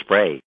 Let us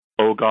pray.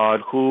 O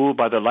God, who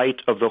by the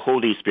light of the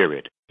Holy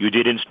Spirit you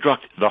did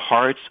instruct the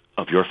hearts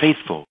of your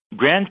faithful,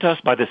 grant us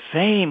by the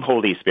same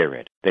Holy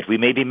Spirit that we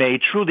may be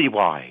made truly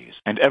wise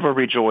and ever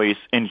rejoice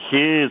in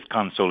his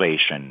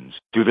consolations.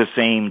 Through the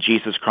same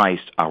Jesus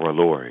Christ our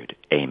Lord.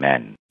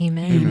 Amen.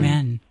 Amen.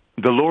 Amen.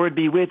 The Lord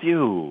be with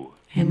you.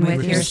 And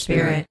with your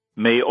spirit.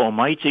 May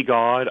Almighty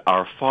God,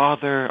 our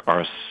Father,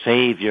 our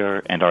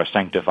Savior, and our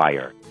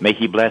Sanctifier, may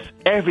he bless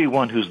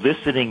everyone who's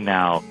listening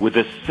now with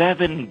the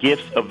 7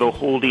 gifts of the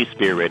Holy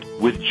Spirit,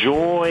 with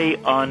joy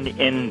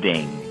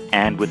unending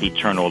and with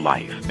eternal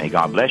life. May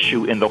God bless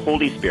you in the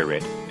Holy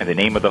Spirit. In the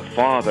name of the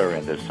Father,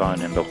 and the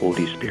Son, and the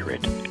Holy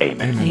Spirit.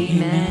 Amen.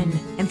 Amen.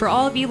 And for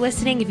all of you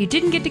listening, if you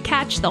didn't get to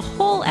catch the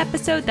whole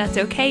episode, that's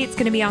okay. It's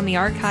going to be on the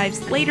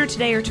archives later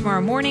today or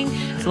tomorrow morning.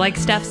 So like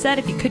Steph said,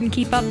 if you couldn't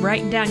keep up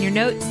writing down your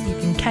notes, you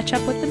can catch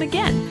up with them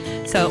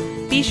again. So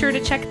be sure to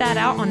check that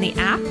out on the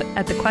app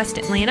at The Quest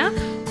Atlanta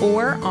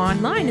or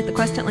online at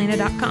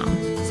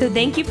thequestatlanta.com. So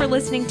thank you for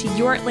listening to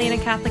your Atlanta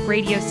Catholic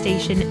radio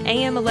station,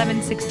 AM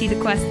 1160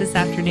 The Quest, this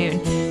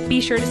afternoon.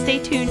 Be sure to stay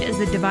tuned as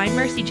the Divine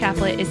Mercy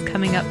Chaplet is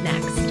coming up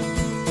next.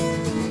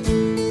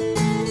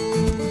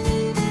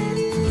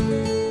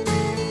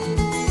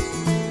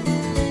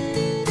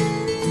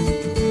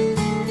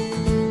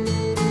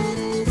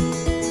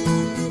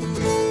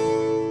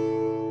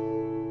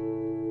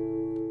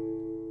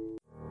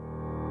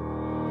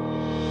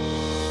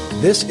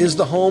 This is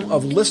the home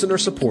of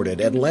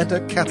listener-supported Atlanta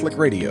Catholic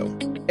Radio,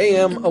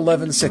 AM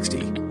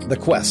 1160, The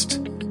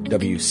Quest,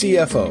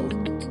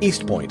 WCFO,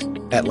 East Point,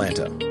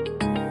 Atlanta.